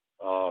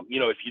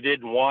 if you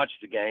didn't watch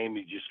the game,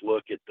 you just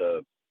look at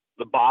the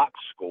box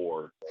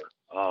score.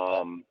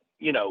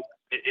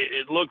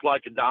 It looked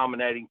like a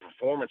dominating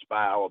performance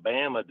by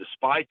Alabama,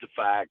 despite the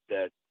fact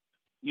that,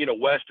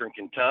 Western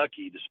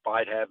Kentucky,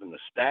 despite having the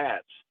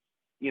stats,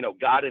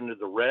 got into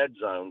the red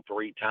zone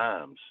 3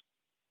 times.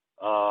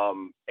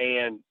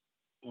 And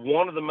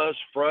one of the most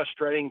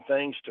frustrating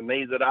things to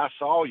me that I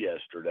saw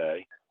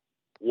yesterday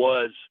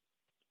was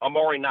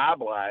Amari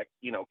Niblack,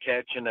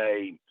 catching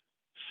a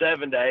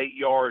 7 to 8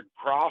 yard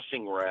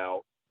crossing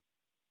route,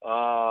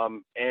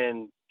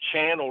 and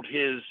channeled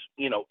his,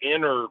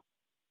 inner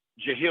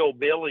Jahill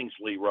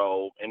Billingsley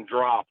role and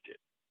dropped it.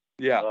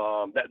 Yeah.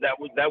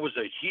 That was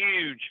a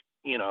huge,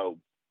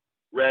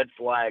 red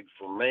flag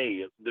for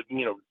me,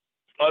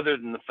 other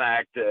than the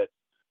fact that,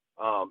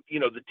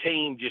 the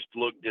team just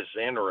looked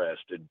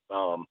disinterested.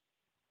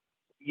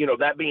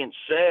 That being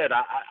said,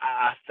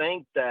 I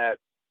think that,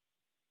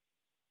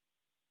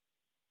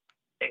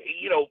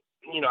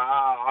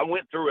 I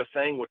went through a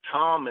thing with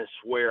Thomas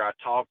where I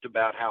talked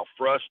about how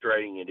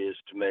frustrating it is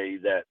to me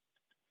that,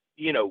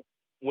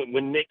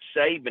 when Nick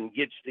Saban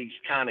gets these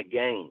kind of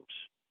games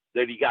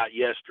that he got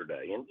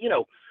yesterday, and,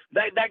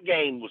 that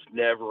game was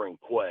never in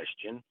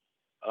question.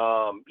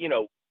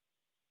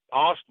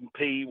 Austin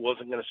Peay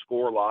wasn't going to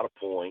score a lot of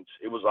points.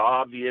 It was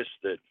obvious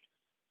that,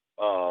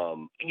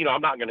 I'm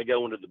not going to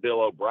go into the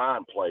Bill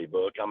O'Brien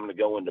playbook. I'm going to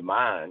go into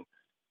mine.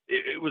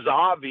 It was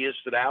obvious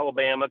that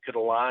Alabama could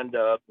have lined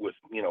up with,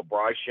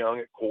 Bryce Young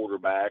at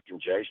quarterback and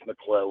Jace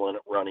McClellan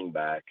at running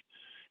back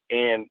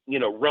and,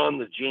 run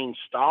the Gene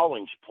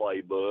Stallings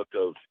playbook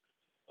of,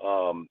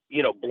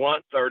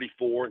 blunt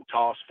 34 and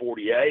toss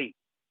 48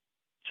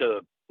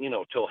 to,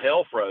 till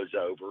hell froze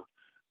over.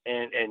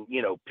 And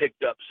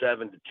picked up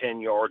 7 to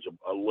 10 yards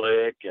a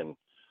lick and,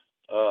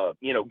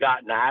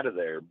 gotten out of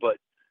there. But,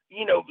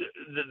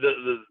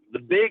 the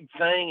big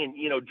thing, and,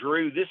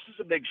 Drew, this is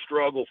a big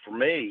struggle for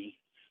me.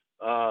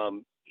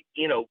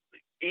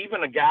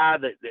 Even a guy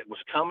that was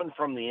coming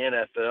from the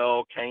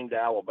NFL came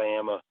to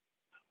Alabama.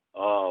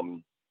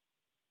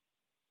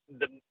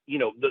 The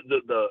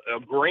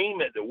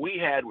agreement that we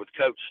had with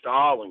Coach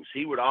Stallings,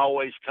 he would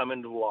always come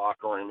into the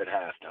locker room at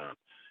halftime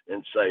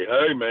and say,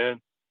 "Hey,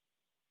 man,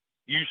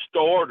 you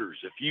starters,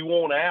 if you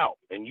want out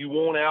and you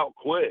want out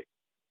quick,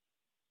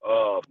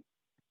 go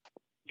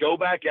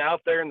back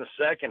out there in the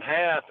second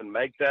half and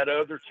make that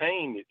other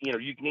team.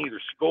 You can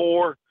either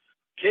score,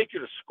 kick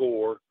it a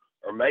score,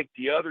 or make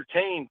the other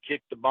team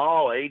kick the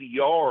ball 80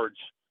 yards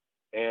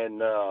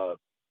and, have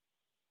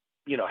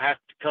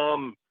to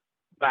come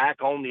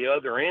back on the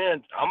other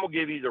end. I'm going to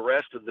give you the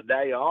rest of the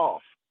day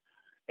off."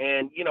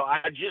 And,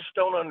 I just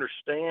don't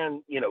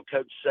understand,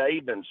 Coach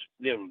Saban's,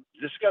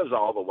 this goes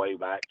all the way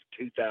back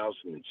to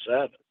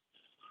 2007.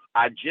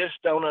 I just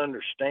don't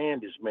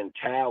understand his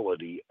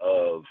mentality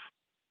of,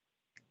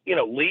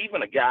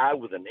 leaving a guy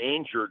with an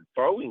injured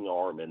throwing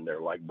arm in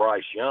there like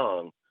Bryce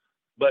Young,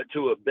 but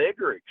to a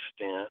bigger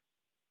extent,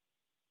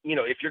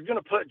 if you're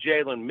going to put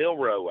Jalen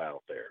Milroe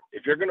out there,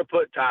 if you're going to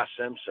put Ty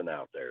Simpson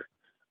out there,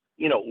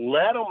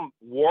 let them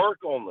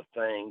work on the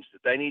things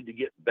that they need to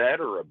get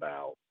better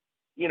about.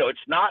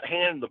 It's not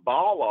handing the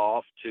ball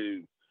off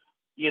to,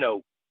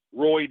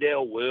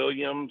 Roydell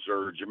Williams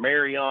or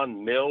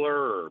Jamarion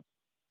Miller or,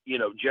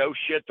 Joe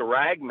Shit the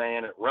Rag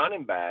Man at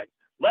running back.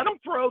 Let them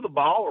throw the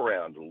ball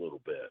around a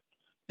little bit.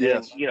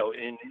 Yes.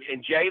 And,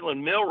 in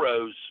Jalen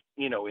Milroe's,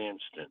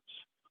 instance,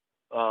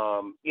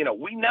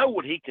 we know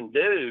what he can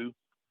do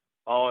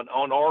on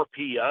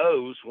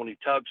RPOs when he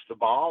tugs the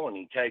ball and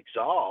he takes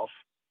off.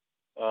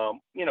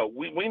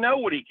 We know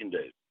what he can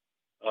do.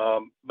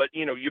 But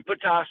you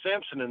put Ty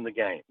Simpson in the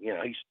game,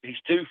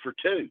 he's 2 for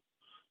 2.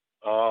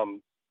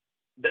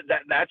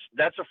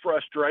 That's a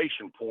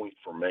frustration point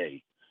for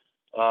me.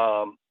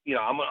 I'm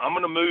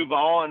going to move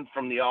on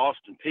from the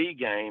Austin Peay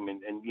game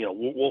and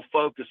we'll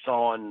focus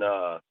on,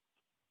 the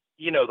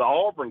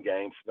Auburn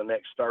game for the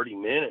next 30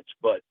 minutes,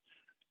 but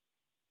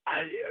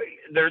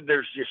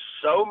there's just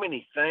so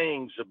many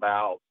things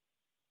about,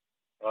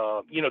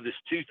 this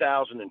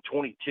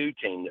 2022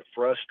 team that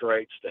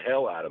frustrates the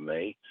hell out of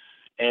me.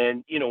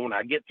 And, when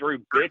I get through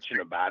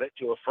bitching about it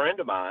to a friend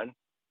of mine,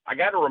 I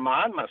got to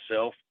remind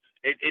myself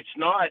it's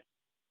not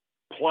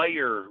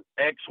player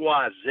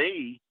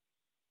XYZ.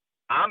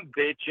 I'm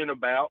bitching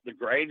about the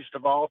greatest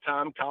of all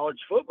time college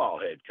football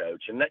head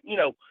coach. And that,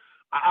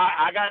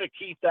 I got to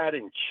keep that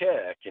in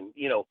check. And,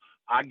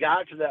 I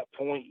got to that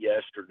point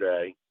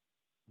yesterday,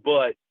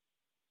 but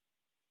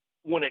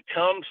when it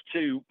comes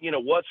to,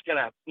 what's going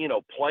to,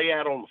 play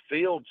out on the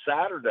field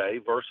Saturday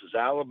versus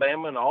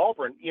Alabama and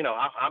Auburn,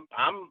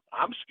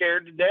 I'm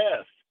scared to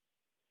death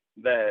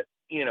that,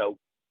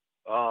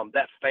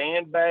 that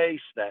fan base,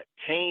 that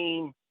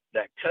team,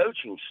 that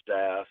coaching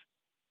staff,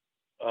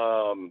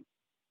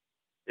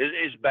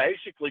 is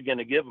basically going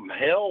to give them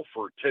hell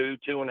for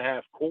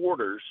 2.5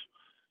 quarters.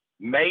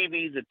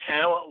 Maybe the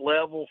talent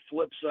level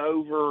flips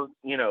over,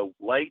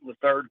 late in the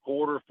third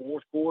quarter,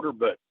 fourth quarter,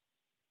 but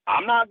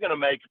I'm not going to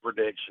make a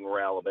prediction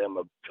where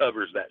Alabama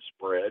covers that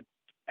spread.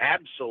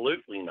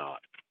 Absolutely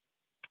not.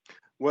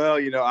 Well,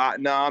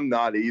 I'm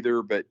not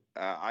either, but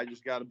I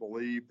just got to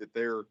believe that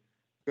they're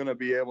going to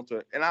be able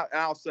to. And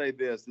I'll say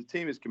this: the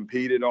team has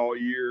competed all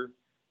year.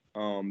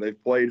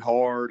 They've played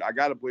hard. I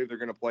got to believe they're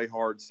going to play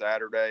hard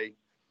Saturday.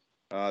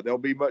 They'll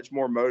be much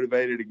more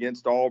motivated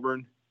against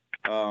Auburn.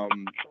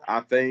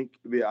 I think.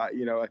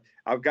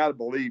 I've got to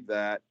believe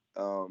that.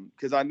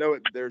 Because I know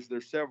there's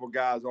several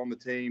guys on the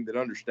team that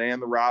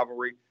understand the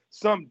rivalry.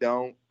 Some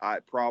don't,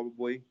 that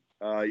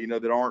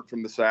aren't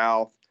from the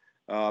South.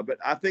 But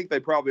I think they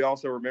probably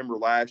also remember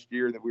last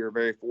year that we were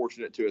very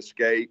fortunate to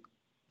escape.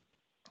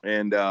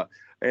 And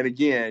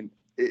again,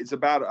 it's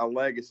about a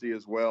legacy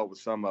as well with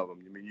some of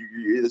them. I mean,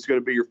 it's going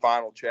to be your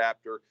final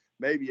chapter,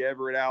 maybe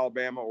ever at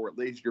Alabama, or at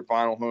least your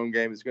final home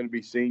game. It's going to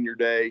be senior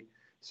day.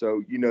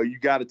 So, you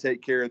got to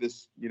take care of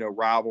this,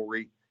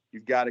 rivalry.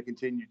 You've got to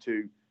continue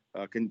to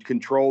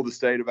control the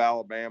state of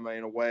Alabama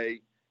in a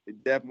way.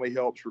 It definitely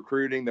helps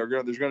recruiting. There's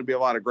going to be a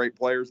lot of great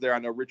players there. I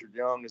know Richard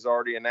Young has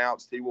already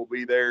announced he will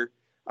be there.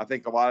 I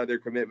think a lot of their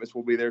commitments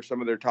will be there. Some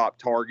of their top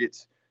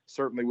targets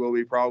certainly will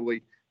be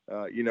probably,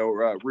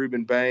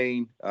 Reuben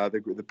Bain,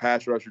 the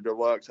pass rusher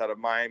deluxe out of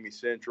Miami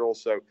Central.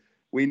 So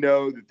we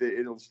know that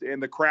it'll in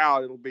the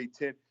crowd. It'll be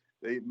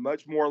a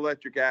much more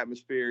electric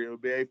atmosphere. It'll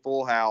be a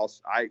full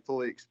house. I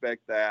fully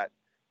expect that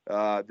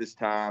this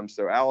time.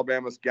 So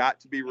Alabama's got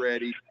to be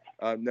ready.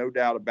 No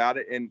doubt about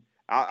it. And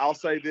I'll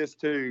say this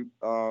too.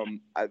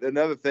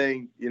 Another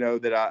thing,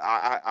 that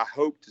I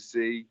hope to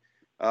see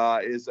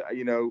is,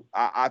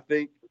 I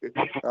think,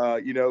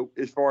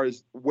 as far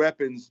as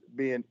weapons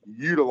being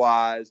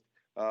utilized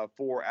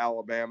for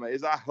Alabama,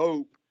 is I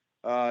hope,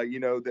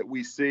 that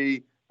we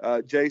see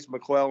Jace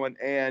McClellan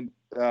and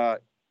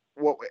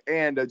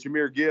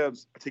Jahmyr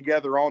Gibbs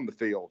together on the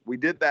field. We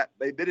did that.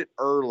 They did it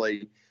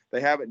early.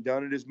 They haven't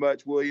done it as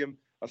much, William.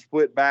 A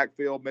split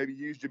backfield, maybe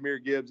use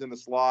Jahmyr Gibbs in the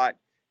slot.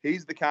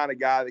 He's the kind of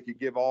guy that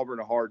could give Auburn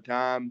a hard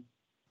time,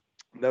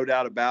 no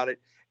doubt about it.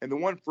 And the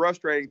one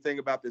frustrating thing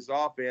about this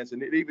offense,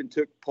 and it even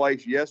took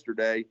place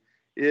yesterday,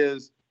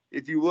 is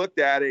if you looked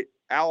at it,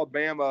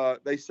 Alabama,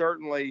 they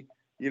certainly,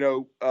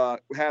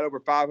 had over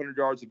 500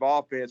 yards of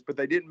offense, but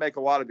they didn't make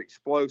a lot of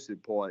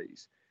explosive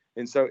plays.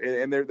 And so,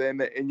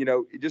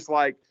 just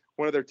like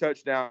one of their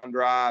touchdown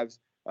drives,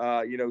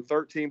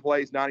 13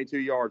 plays, 92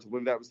 yards. I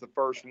believe that was the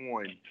first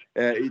one.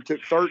 It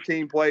took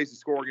 13 plays to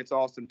score against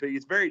Austin Peay.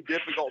 It's very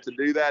difficult to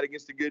do that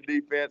against a good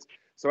defense.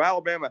 So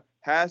Alabama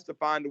has to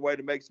find a way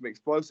to make some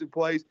explosive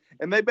plays,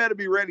 and they better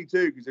be ready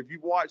too. Because if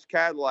you've watched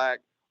Cadillac,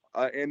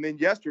 and then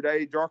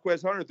yesterday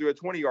Jarquez Hunter threw a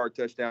 20-yard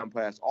touchdown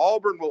pass.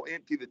 Auburn will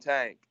empty the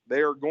tank.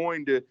 They are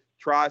going to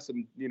try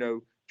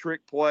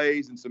trick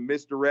plays and some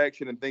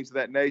misdirection and things of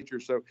that nature.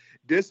 So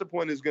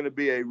discipline is going to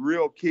be a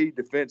real key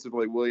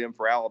defensively, William,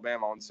 for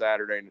Alabama on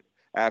Saturday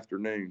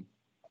afternoon.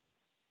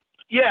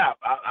 Yeah,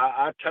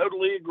 I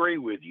totally agree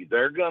with you.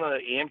 They're going to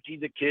empty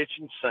the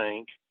kitchen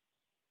sink.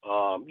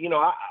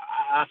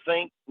 I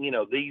think,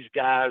 these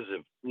guys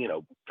have,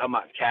 come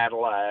out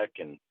Cadillac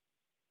and,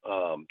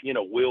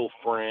 Will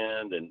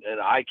Friend and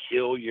Ike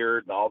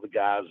Hilliard and all the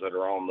guys that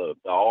are on the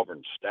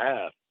Auburn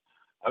staff.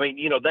 I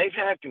mean, they've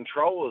had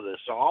control of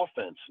this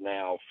offense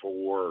now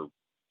for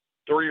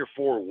 3 or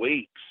 4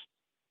 weeks.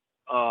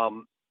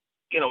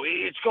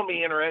 It's going to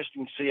be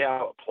interesting to see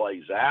how it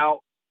plays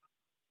out.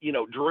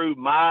 Drew,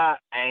 my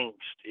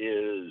angst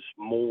is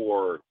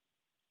more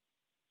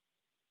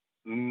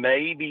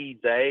maybe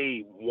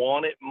they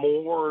want it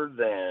more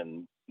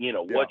than,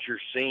 what you're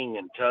seeing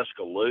in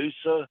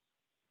Tuscaloosa.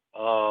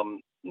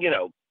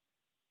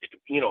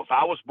 If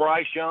I was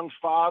Bryce Young's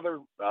father,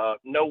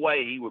 no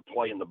way he would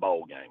play in the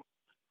bowl game.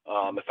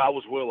 If I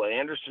was Will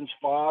Anderson's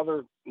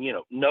father,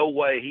 no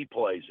way he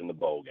plays in the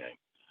bowl game.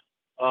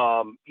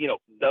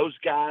 Those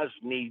guys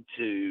need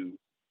to,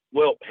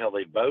 well, hell,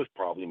 they both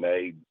probably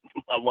made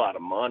a lot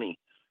of money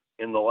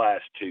in the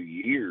last 2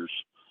 years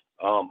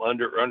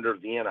under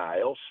the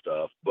NIL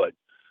stuff. But,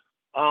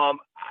 the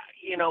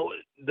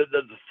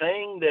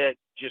thing that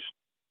just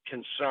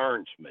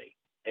concerns me,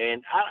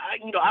 and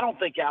I don't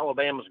think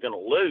Alabama's going to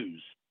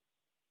lose,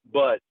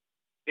 but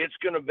it's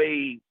going to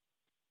be,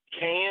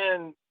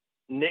 can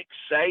Nick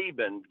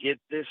Saban get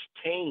this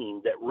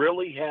team that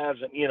really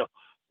hasn't,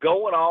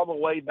 going all the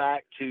way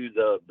back to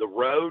the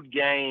road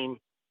game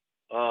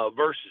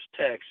versus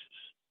Texas,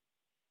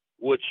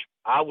 which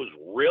I was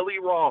really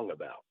wrong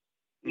about.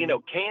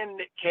 Can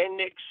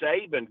Nick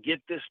Saban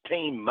get this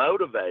team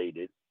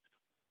motivated,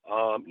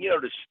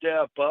 to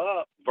step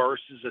up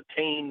versus a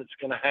team that's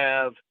going to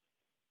have,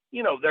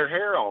 their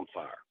hair on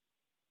fire?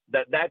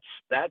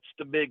 That's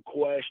the big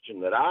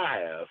question that I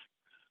have.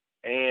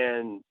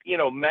 And,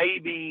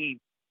 maybe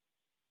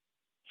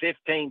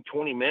 15,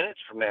 20 minutes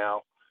from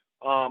now,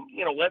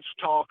 let's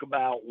talk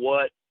about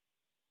what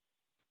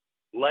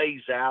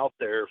lays out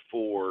there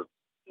for,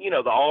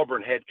 the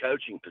Auburn head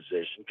coaching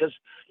position. Because,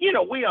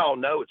 we all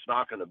know it's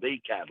not going to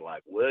be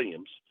Cadillac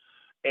Williams.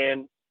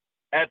 And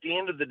at the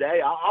end of the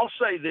day, I'll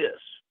say this.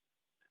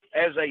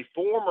 As a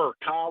former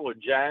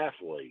college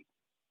athlete,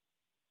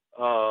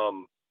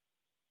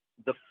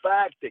 the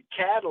fact that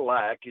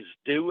Cadillac is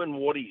doing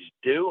what he's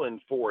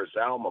doing for his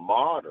alma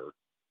mater,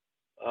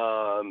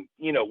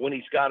 when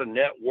he's got a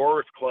net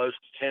worth close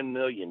to $10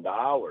 million,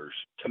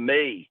 to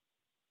me,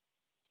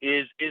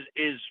 is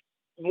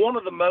one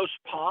of the most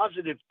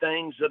positive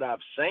things that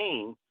I've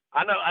seen.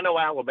 I know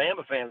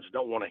Alabama fans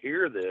don't want to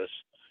hear this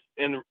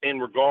in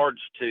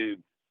regards to,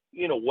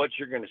 what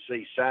you're going to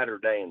see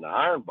Saturday in the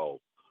Iron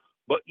Bowl.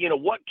 But,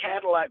 what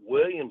Cadillac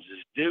Williams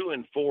is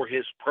doing for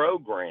his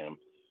program,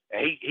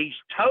 he's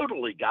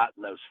totally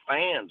gotten those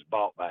fans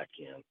bought back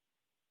in,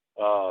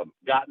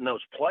 gotten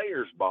those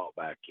players bought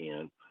back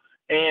in.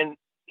 And,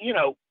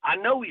 I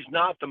know he's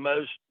not the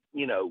most,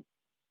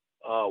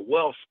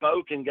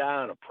 well-spoken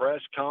guy in a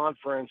press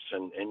conference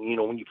and,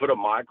 when you put a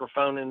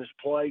microphone in his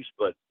place,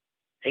 but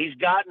he's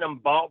gotten them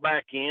bought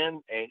back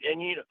in.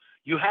 And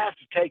you have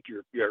to take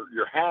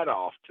your hat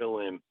off to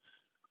him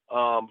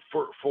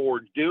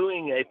for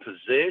doing a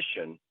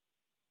position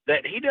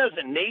that he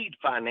doesn't need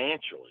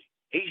financially.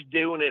 He's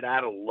doing it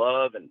out of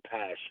love and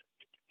passion.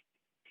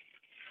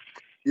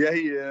 Yeah,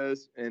 he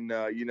is. And,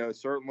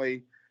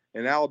 certainly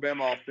in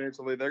Alabama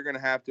offensively, they're going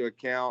to have to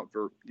account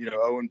for,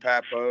 Owen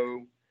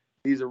Papo.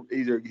 He's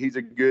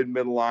a good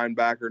middle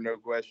linebacker, no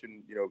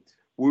question.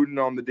 Wooten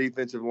on the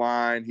defensive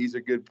line, he's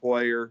a good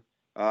player.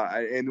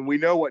 And we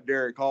know what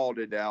Derek Hall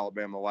did to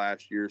Alabama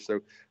last year. So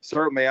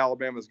certainly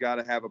Alabama's got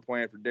to have a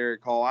plan for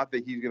Derek Hall. I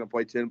think he's going to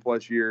play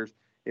 10+ years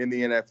in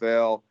the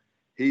NFL.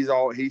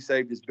 He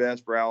saved his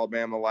best for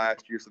Alabama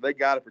last year. So they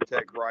got to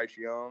protect Bryce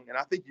Young. And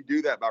I think you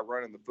do that by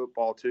running the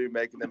football too,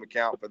 making them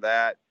account for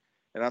that.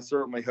 And I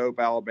certainly hope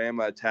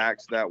Alabama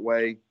attacks that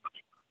way.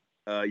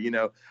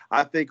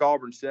 I think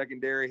Auburn's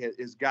secondary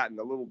has gotten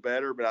a little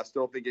better, but I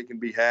still think it can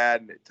be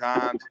had. And at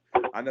times,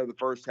 I know the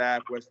first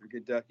half, Western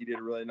Kentucky did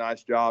a really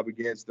nice job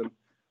against them.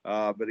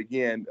 But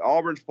again,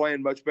 Auburn's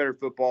playing much better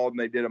football than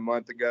they did a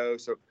month ago.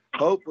 So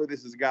hopefully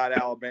this has got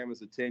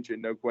Alabama's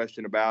attention, no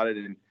question about it.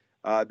 And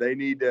they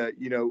need to,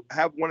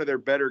 have one of their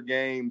better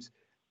games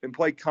and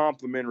play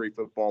complementary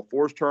football,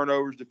 force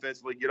turnovers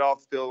defensively, get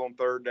off the field on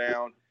third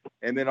down,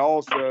 and then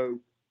also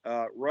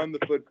run the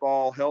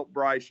football, help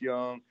Bryce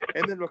Young,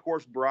 and then, of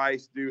course,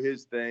 Bryce do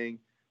his thing,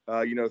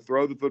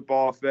 throw the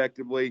football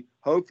effectively,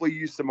 hopefully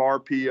use some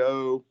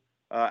RPO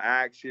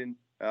action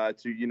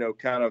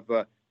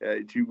to,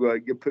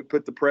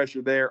 put the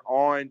pressure there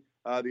on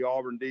the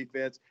Auburn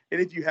defense. And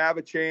if you have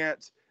a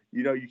chance,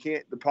 you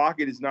can't – the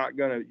pocket is not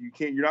going to –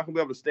 you're not going to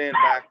be able to stand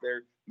back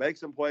there, make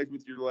some plays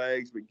with your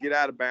legs, but get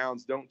out of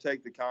bounds, don't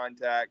take the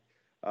contact,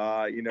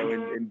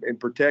 and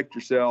protect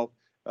yourself.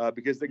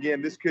 Because,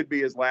 again, this could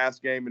be his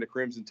last game in a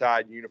Crimson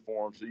Tide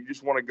uniform. So you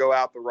just want to go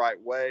out the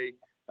right way,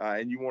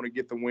 and you want to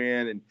get the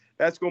win, and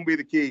that's going to be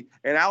the key.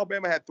 And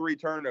Alabama had 3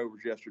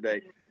 turnovers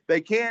yesterday.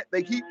 They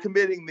keep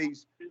committing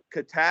these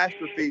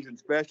catastrophes in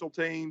special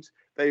teams.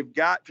 They've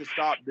got to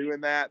stop doing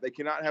that. They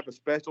cannot have a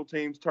special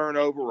teams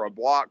turnover or a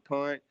block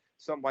punt,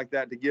 something like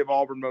that, to give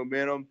Auburn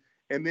momentum.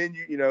 And then,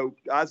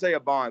 Isaiah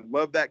Bond,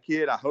 love that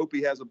kid. I hope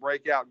he has a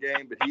breakout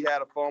game, but he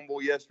had a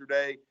fumble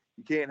yesterday.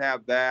 You can't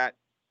have that.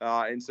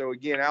 And so,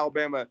 again,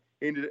 Alabama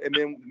ended, and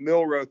then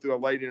Milroe threw a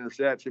late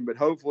interception. But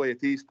hopefully,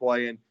 if he's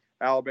playing,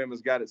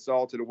 Alabama's got it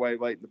salted away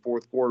late in the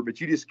fourth quarter. But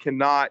you just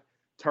cannot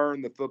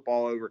turn the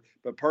football over.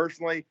 But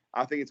personally,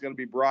 I think it's going to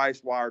be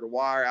Bryce wire to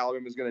wire.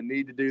 Alabama's going to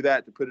need to do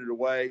that to put it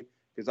away,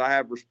 because I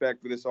have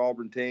respect for this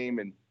Auburn team,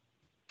 and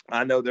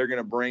I know they're going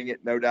to bring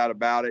it, no doubt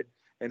about it.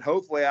 And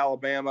hopefully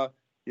Alabama,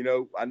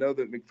 I know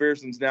that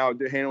McPherson's now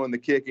handling the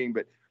kicking,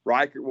 but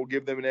Reichert will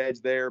give them an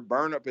edge there.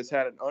 Burnup has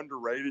had an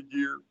underrated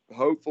year.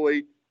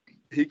 Hopefully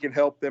he can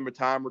help them a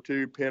time or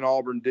two, pin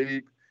Auburn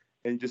deep,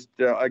 and just,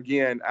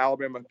 again,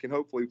 Alabama can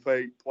hopefully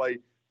play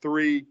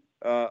three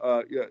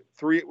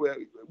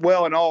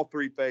well in all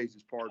 3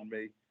 phases, pardon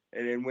me,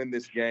 and win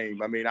this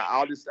game. I mean,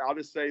 I'll just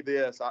say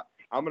this.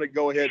 I'm going to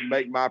go ahead and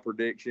make my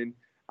prediction.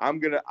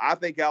 I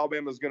think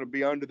Alabama's going to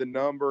be under the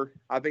number.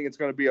 I think it's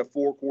going to be a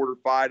 4-quarter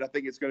fight. I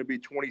think it's going to be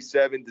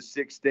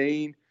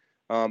 27-16.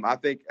 I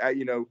think,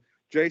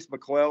 Jace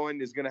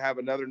McClellan is going to have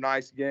another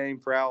nice game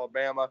for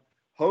Alabama.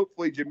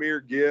 Hopefully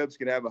Jahmyr Gibbs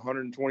can have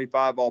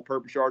 125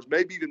 all-purpose yards,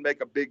 maybe even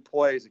make a big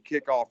play as a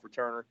kickoff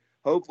returner.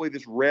 Hopefully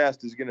this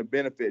rest is going to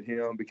benefit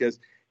him, because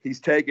he's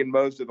taken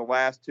most of the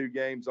last 2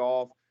 games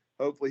off.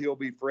 Hopefully he'll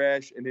be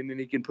fresh, and then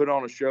he can put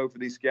on a show for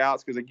these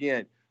scouts, because,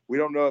 again, we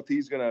don't know if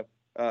he's going to,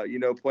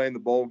 play in the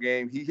bowl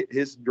game.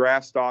 His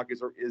draft stock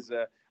is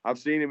I've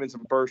seen him in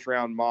some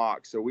first-round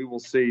mocks, so we will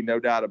see, no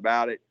doubt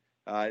about it.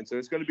 And so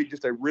it's going to be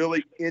just a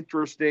really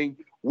interesting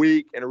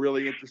week and a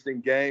really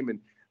interesting game. And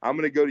I'm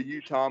going to go to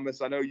you,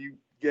 Thomas. I know you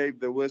gave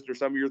the listener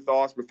some of your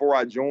thoughts before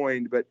I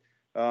joined, but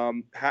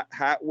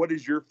what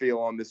is your feel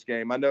on this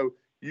game? I know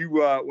you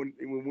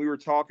when we were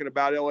talking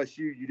about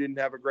LSU, you didn't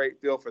have a great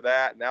feel for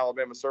that, and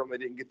Alabama certainly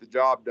didn't get the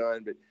job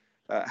done. But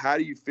how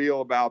do you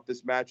feel about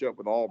this matchup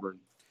with Auburn?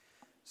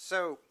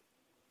 So,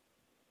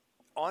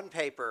 on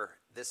paper,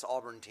 this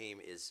Auburn team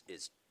is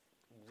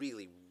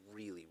really,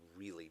 really,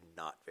 really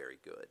not very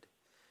good.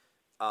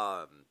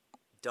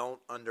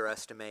 Don't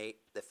underestimate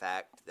the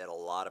fact that a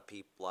lot of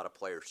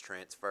players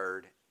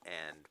transferred,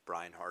 and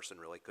Brian Harsin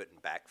really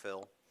couldn't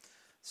backfill.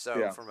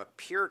 So, From a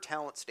pure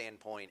talent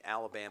standpoint,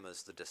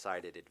 Alabama's the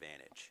decided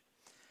advantage.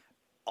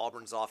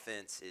 Auburn's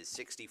offense is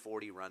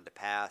 60-40 run to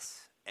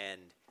pass,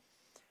 and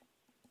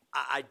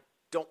I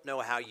don't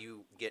know how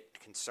you get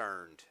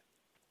concerned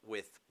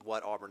with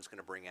what Auburn's going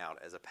to bring out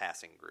as a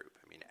passing group.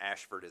 I mean,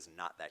 Ashford is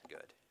not that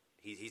good.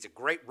 He's a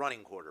great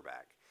running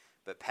quarterback,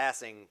 but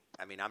passing,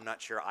 I mean, I'm not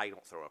sure. I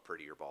don't throw a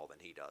prettier ball than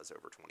he does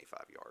over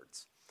 25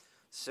 yards.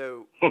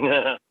 So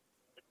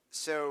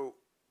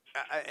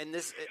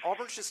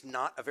Auburn's just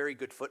not a very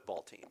good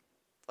football team.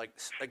 Like,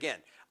 again,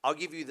 I'll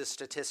give you the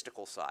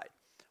statistical side.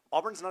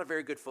 Auburn's not a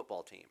very good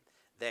football team.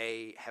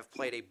 They have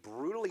played a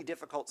brutally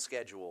difficult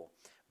schedule,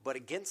 but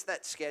against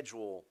that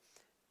schedule,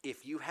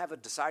 if you have a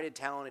decided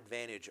talent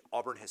advantage,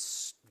 Auburn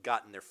has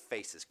gotten their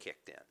faces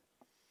kicked in.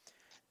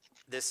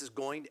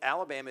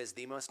 Alabama is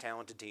the most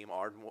talented team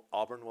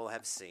Auburn will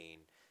have seen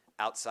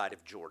outside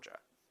of Georgia.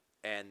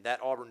 And that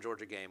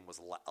Auburn-Georgia game was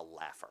a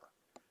laugher.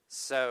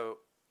 So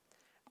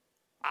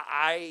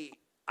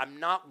I'm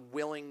not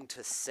willing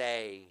to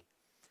say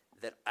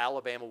that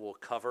Alabama will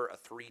cover a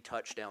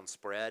 3-touchdown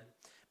spread,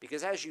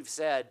 because, as you've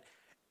said,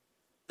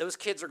 those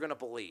kids are going to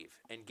believe.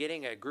 And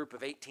getting a group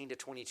of 18 to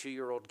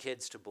 22-year-old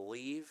kids to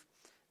believe,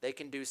 they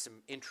can do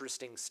some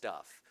interesting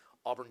stuff.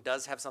 Auburn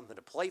does have something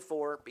to play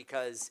for,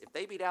 because if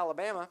they beat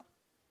Alabama,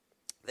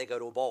 they go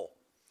to a bowl.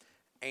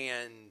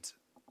 And,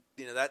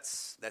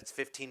 that's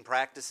 15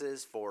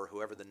 practices for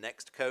whoever the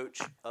next coach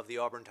of the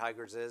Auburn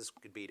Tigers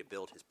could be to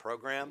build his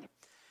program.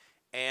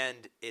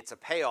 And it's a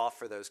payoff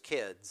for those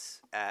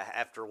kids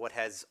after what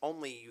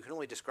you can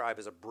only describe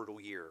as a brutal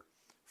year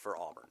for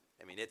Auburn.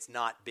 I mean, it's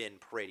not been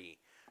pretty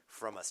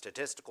from a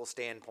statistical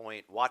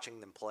standpoint. Watching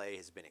them play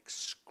has been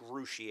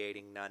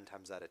excruciating 9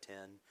 times out of 10.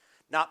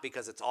 Not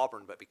because it's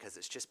Auburn, but because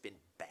it's just been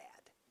bad.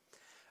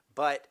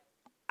 But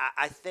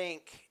I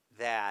think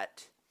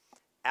that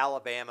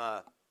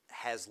Alabama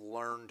has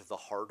learned the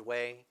hard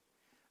way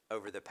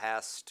over the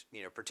past,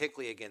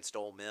 particularly against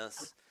Ole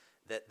Miss,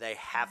 that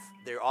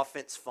their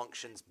offense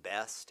functions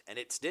best, and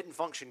it didn't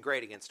function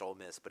great against Ole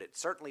Miss, but it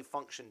certainly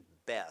functioned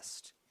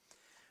best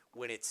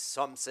when it's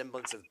some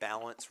semblance of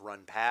balance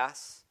run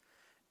pass,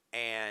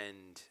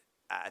 and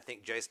I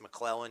think Jace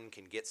McClellan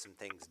can get some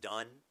things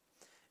done.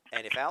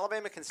 And if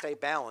Alabama can stay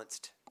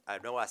balanced, I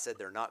know I said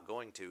they're not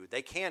going to,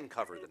 they can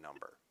cover the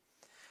number.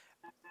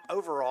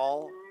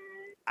 Overall,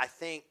 I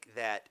think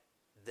that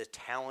the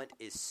talent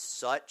is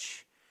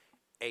such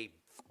a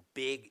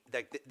big,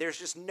 there's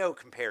just no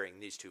comparing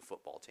these two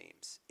football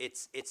teams.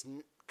 It's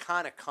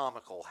kind of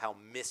comical how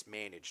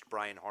mismanaged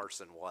Brian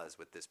Harsin was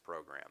with this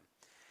program.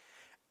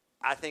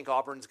 I think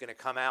Auburn's going to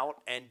come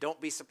out, and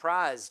don't be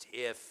surprised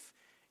if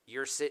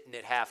you're sitting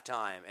at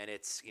halftime and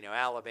it's,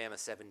 Alabama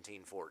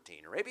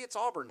 17-14, or maybe it's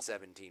Auburn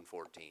 17-14.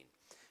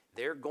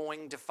 They're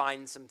going to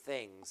find some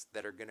things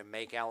that are going to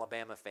make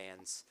Alabama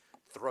fans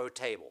throw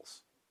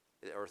tables,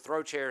 or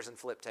throw chairs and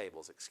flip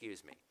tables,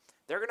 excuse me.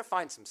 They're going to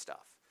find some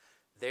stuff.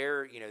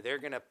 They're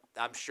going to,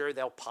 I'm sure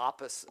they'll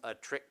pop a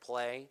trick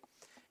play,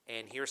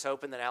 and here's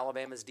hoping that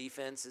Alabama's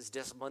defense is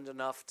disciplined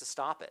enough to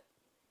stop it.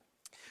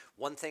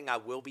 One thing I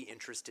will be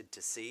interested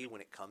to see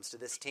when it comes to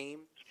this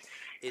team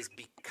is,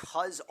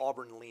 because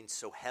Auburn leans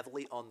so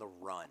heavily on the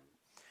run,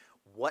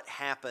 what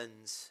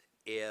happens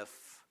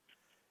if,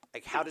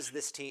 how does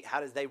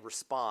they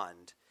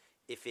respond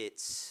if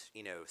it's,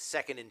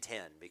 2nd and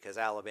 10 because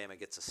Alabama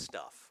gets a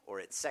stuff, or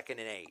it's 2nd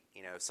and 8,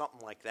 something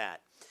like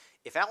that.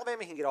 If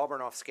Alabama can get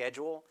Auburn off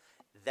schedule,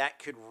 that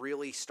could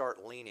really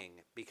start leaning,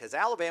 because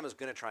Alabama's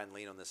going to try and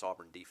lean on this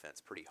Auburn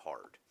defense pretty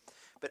hard.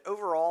 But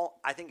overall,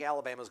 I think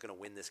Alabama's going to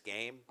win this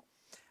game.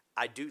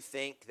 I do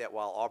think that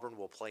while Auburn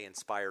will play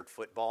inspired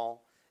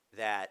football,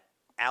 that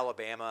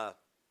Alabama,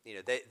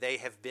 they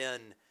have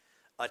been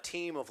a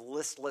team of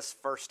listless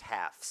first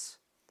halves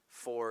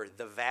for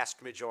the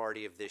vast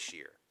majority of this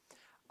year.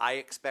 I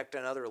expect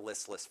another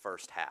listless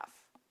first half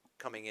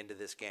coming into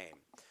this game.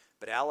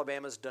 But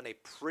Alabama's done a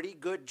pretty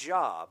good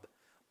job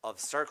of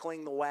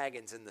circling the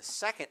wagons in the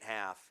second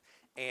half,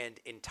 and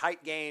in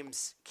tight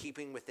games,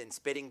 keeping within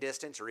spitting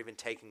distance or even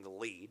taking the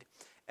lead,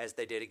 as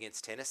they did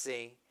against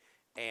Tennessee,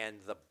 and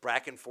the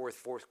back-and-forth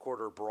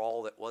fourth-quarter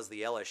brawl that was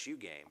the LSU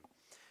game.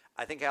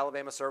 I think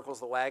Alabama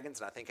circles the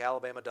wagons, and I think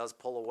Alabama does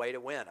pull away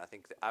to win. I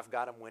think I've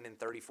got them winning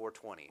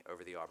 34-20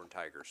 over the Auburn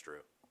Tigers,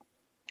 Drew.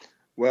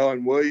 Well,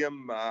 and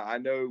William, I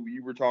know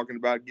you were talking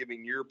about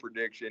giving your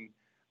prediction.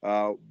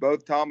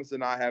 Both Thomas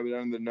and I have it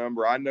under the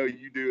number. I know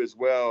you do as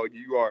well.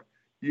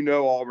 You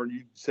know Auburn.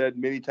 You said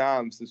many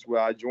times since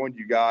I joined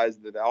you guys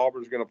that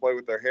Auburn's going to play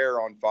with their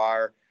hair on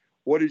fire.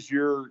 What is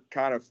your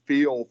kind of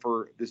feel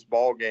for this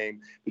ball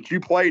game that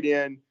you played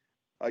in?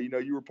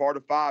 You were part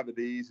of 5 of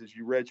these as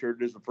you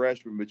redshirted as a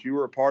freshman, but you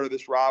were a part of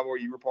this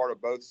rivalry. You were part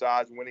of both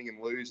sides, winning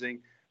and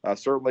losing.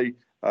 Certainly,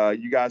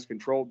 you guys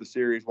controlled the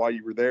series while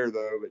you were there,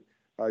 though. But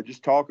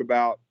just talk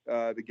about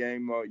the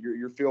game,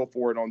 your feel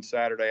for it on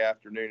Saturday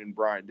afternoon in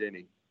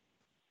Bryant-Denny.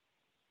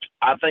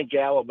 I think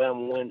Alabama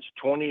wins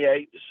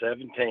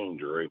 28-17,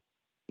 Drew.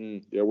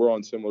 Yeah, we're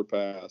on similar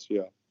paths.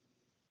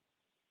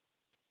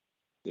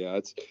 Yeah,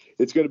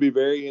 it's going to be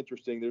very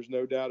interesting. There's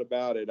no doubt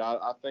about it.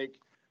 I think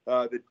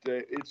that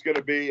it's going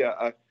to be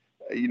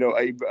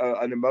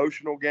an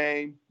emotional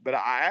game, but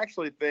I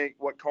actually think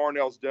what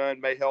Carnell's done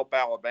may help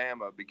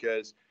Alabama,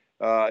 because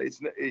I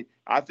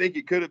think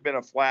it could have been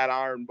a flat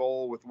iron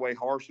bowl with the way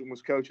Harsin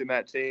was coaching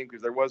that team,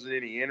 because there wasn't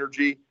any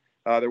energy.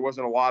 There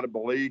wasn't a lot of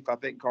belief. I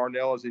think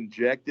Carnell has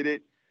injected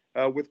it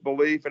with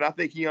belief, and I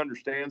think he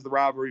understands the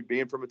rivalry,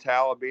 being from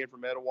Atala, being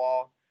from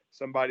Etowah,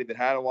 somebody that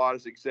had a lot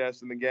of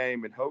success in the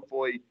game, and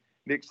hopefully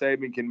Nick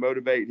Saban can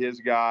motivate his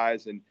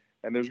guys, and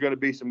there's going to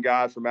be some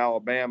guys from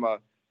Alabama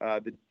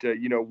that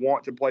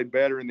want to play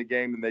better in the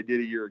game than they did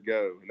a year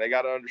ago, and they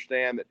got to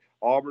understand that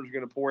Auburn's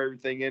going to pour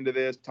everything into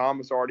this.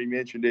 Thomas already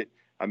mentioned it.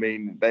 I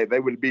mean, they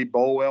would be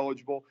bowl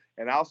eligible,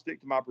 and I'll stick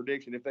to my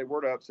prediction. If they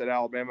were to upset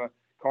Alabama,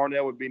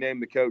 Carnell would be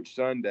named the coach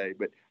Sunday.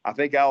 But I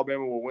think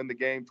Alabama will win the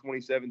game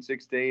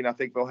 27-16. I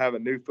think they'll have a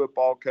new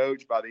football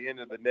coach by the end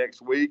of the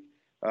next week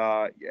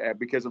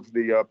because of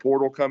the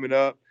portal coming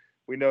up.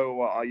 We know,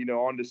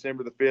 on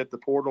December the 5th, the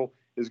portal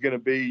is going to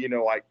be,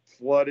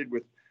 flooded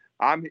with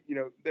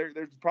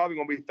there's probably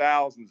going to be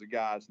thousands of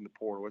guys in the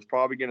portal. It's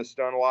probably going to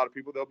stun a lot of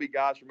people. There'll be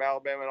guys from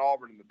Alabama and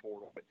Auburn in the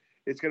portal. But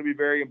it's going to be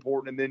very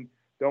important. And then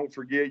don't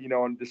forget,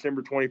 on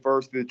December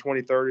 21st through the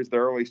 23rd is the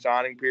early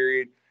signing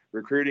period.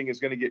 Recruiting is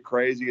going to get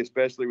crazy,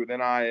 especially with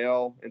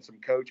NIL and some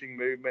coaching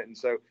movement. And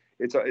so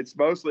it's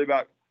mostly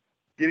about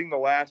getting the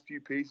last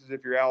few pieces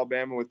if you're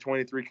Alabama with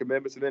 23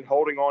 commitments, and then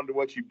holding on to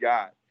what you've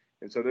got.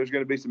 And so there's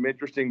going to be some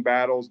interesting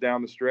battles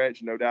down the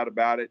stretch, no doubt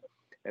about it.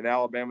 And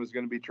Alabama is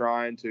going to be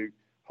trying to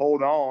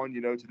hold on,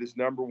 to this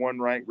number 1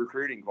 ranked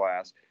recruiting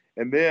class.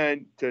 And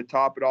then to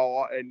top it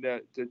all and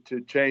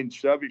to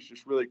change subjects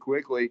just really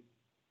quickly,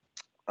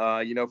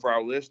 for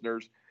our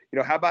listeners,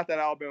 how about that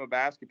Alabama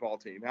basketball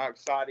team? How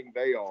exciting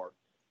they are.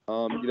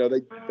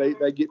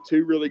 They get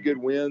 2 really good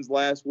wins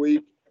last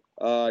week.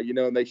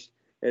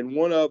 And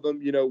one of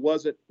them,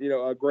 wasn't,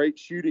 a great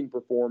shooting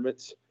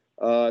performance,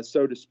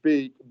 so to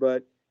speak,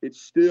 but it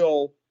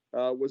still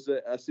was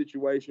a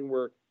situation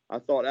where I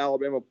thought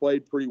Alabama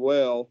played pretty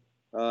well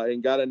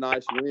and got a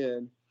nice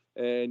win.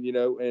 And,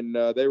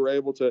 they were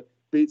able to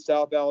beat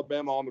South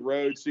Alabama on the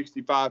road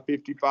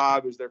 65-55.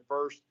 It was their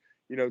first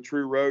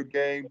true road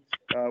game.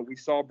 We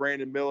saw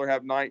Brandon Miller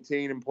have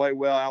 19 and play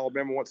well.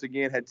 Alabama, once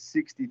again, had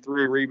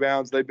 63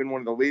 rebounds. They've been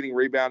one of the leading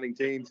rebounding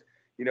teams,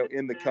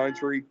 in the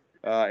country.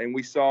 And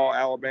we saw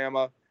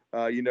Alabama,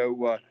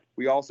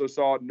 we also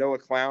saw Noah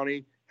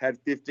Clowney had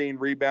 15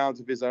 rebounds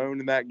of his own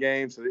in that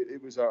game. So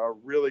it was a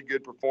really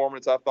good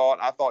performance, I thought.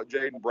 I thought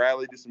Jaden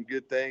Bradley did some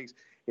good things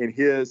in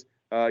his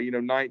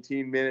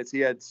 19 minutes. He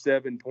had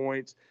 7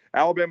 points.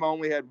 Alabama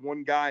only had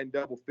one guy in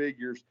double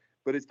figures,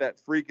 but it's that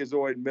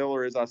freakazoid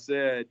Miller, as I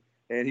said,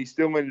 and he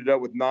still ended up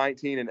with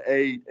 19 and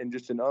 8 and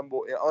just an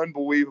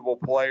unbelievable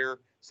player.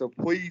 So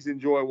please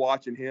enjoy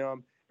watching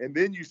him. And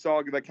then you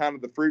saw the kind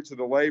of the fruits of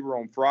the labor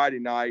on Friday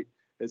night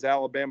as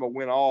Alabama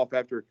went off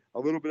after a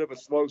little bit of a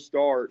slow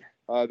start.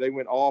 They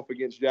went off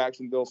against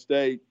Jacksonville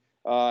State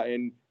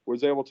and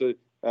was able to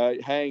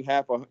hang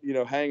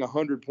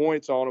 100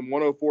 points on them,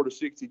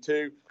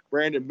 104-62.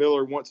 Brandon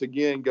Miller once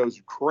again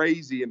goes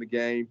crazy in the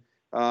game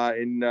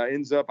and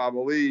ends up, I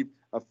believe,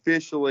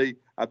 officially,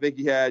 I think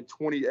he had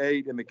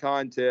 28 in the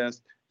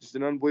contest. Just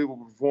an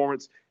unbelievable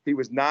performance. He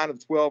was 9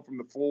 of 12 from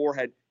the floor,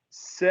 had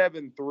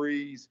 7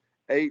 threes,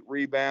 8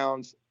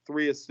 rebounds,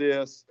 3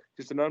 assists.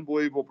 Just an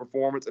unbelievable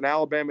performance. And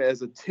Alabama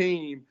as a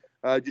team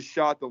just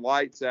shot the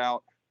lights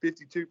out,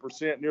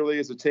 52% nearly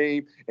as a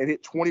team, and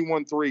hit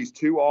 21 threes,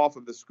 2 off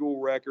of the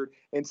school record,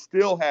 and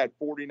still had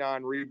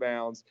 49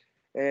 rebounds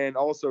and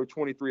also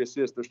 23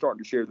 assists. They're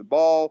starting to share the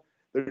ball.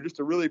 They're just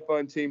a really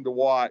fun team to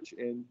watch,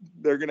 and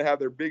they're going to have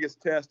their biggest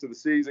test of the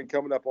season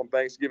coming up on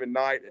Thanksgiving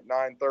night at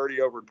 9:30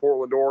 over in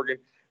Portland, Oregon.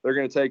 They're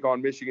going to take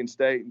on Michigan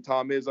State and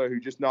Tom Izzo,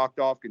 who just knocked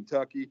off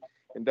Kentucky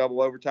in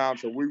double overtime.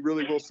 So we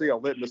really will see a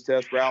litmus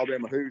test for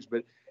Alabama hoops.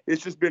 But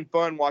it's just been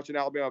fun watching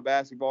Alabama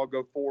basketball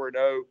go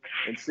 4-0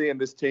 and seeing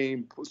this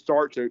team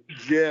start to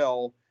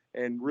gel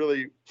and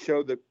really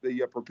show the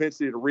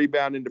propensity to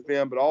rebound and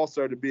defend, but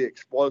also to be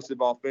explosive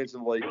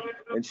offensively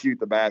and shoot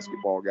the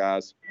basketball,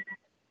 guys.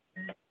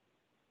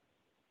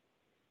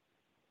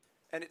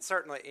 And it's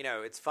certainly,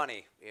 it's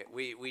funny.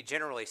 We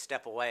generally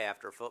step away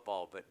after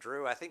football, but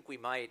Drew, I think we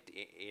might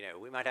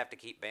have to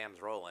keep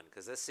BAMS rolling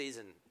because this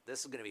season,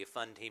 this is going to be a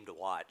fun team to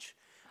watch.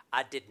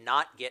 I did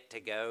not get to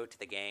go to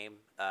the game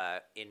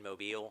in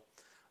Mobile.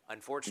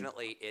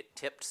 Unfortunately, it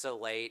tipped so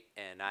late,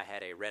 and I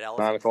had a Red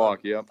Elephant 9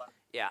 o'clock, Club. yep.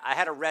 Yeah, I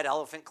had a Red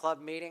Elephant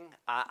Club meeting.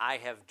 I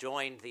have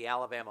joined the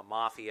Alabama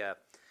Mafia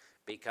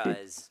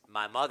because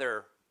my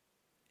mother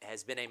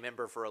has been a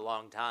member for a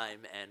long time,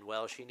 and,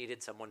 well, she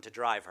needed someone to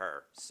drive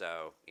her.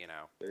 So,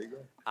 There you go.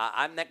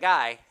 I'm that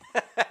guy.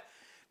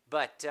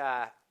 But,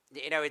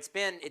 it's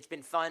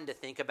been fun to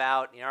think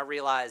about. I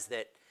realize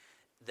that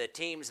the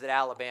teams that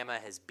Alabama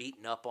has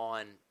beaten up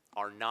on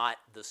are not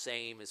the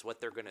same as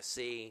what they're going to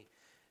see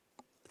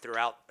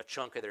throughout a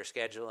chunk of their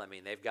schedule. I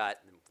mean, they've got,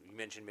 you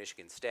mentioned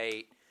Michigan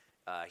State.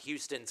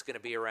 Houston's going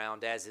to be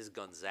around, as is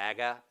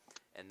Gonzaga.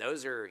 And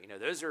those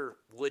are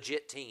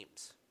legit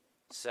teams.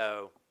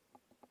 So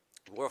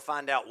we'll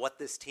find out what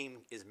this team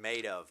is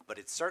made of. But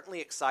it's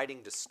certainly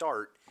exciting to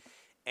start.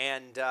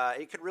 And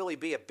it could really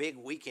be a big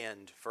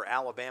weekend for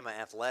Alabama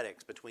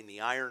athletics between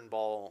the Iron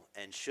Bowl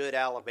and should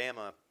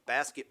Alabama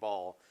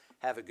basketball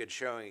have a good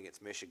showing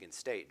against Michigan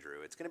State,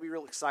 Drew. It's going to be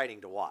real exciting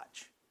to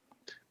watch.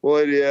 Well,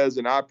 it is,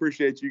 and I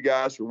appreciate you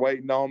guys for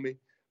waiting on me.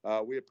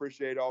 We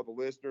appreciate all the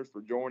listeners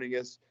for joining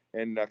us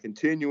and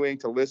continuing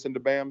to listen to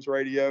BAMS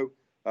Radio.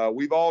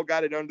 We've all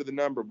got it under the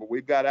number, but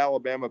we've got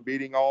Alabama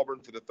beating Auburn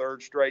for the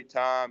 3rd straight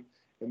time,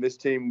 and this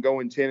team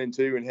going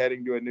 10-2 and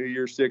heading to a New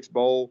Year's Six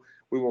bowl.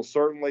 We will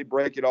certainly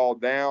break it all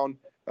down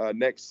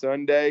next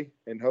Sunday,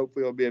 and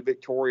hopefully it'll be a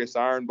victorious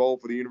Iron Bowl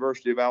for the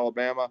University of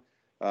Alabama.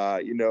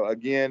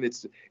 Again,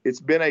 it's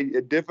been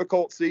a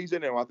difficult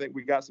season, and I think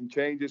we got some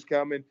changes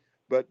coming,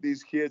 but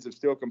these kids have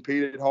still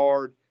competed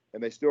hard,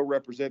 and they still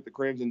represent the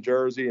Crimson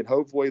jersey, and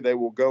hopefully they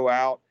will go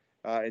out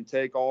and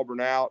take Auburn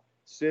out,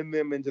 send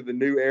them into the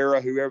new era,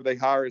 whoever they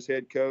hire as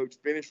head coach,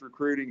 finish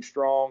recruiting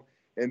strong,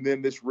 and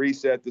then this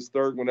reset, this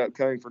 3rd one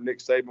upcoming for Nick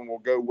Saban will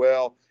go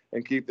well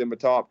and keep them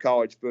atop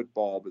college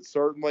football. But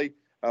certainly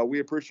we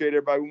appreciate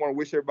everybody. We want to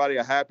wish everybody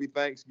a happy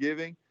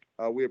Thanksgiving.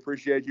 We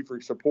appreciate you for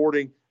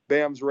supporting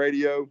BAMS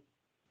Radio,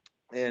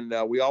 and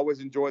we always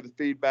enjoy the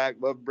feedback,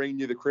 love bringing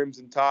you the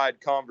Crimson Tide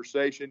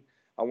conversation.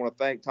 I want to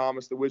thank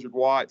Thomas the Wizard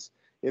Watts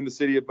in the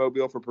city of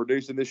Mobile for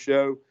producing this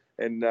show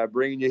and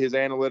bringing you his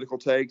analytical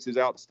takes, his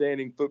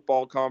outstanding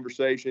football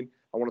conversation.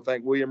 I want to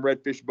thank William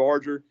Redfish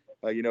Barger,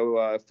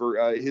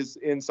 for his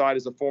insight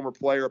as a former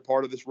player, a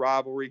part of this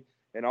rivalry,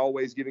 and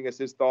always giving us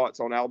his thoughts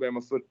on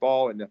Alabama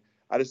football. And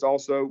I just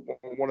also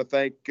want to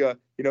thank,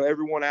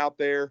 everyone out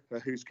there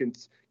who's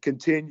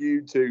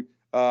continued to,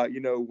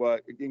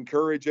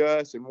 encourage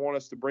us and want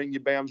us to bring you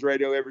BAMS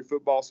Radio every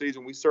football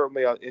season. We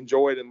certainly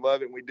enjoy it and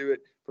love it. And we do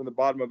it from the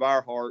bottom of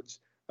our hearts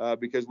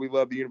because we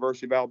love the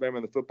University of Alabama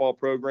and the football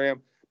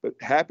program. But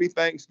happy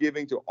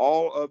Thanksgiving to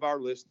all of our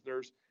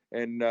listeners,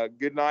 and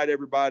good night,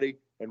 everybody,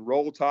 and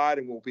roll tide.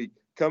 And we'll be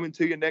coming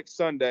to you next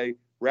Sunday,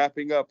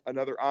 wrapping up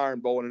another Iron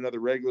Bowl and another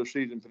regular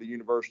season for the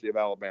University of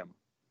Alabama.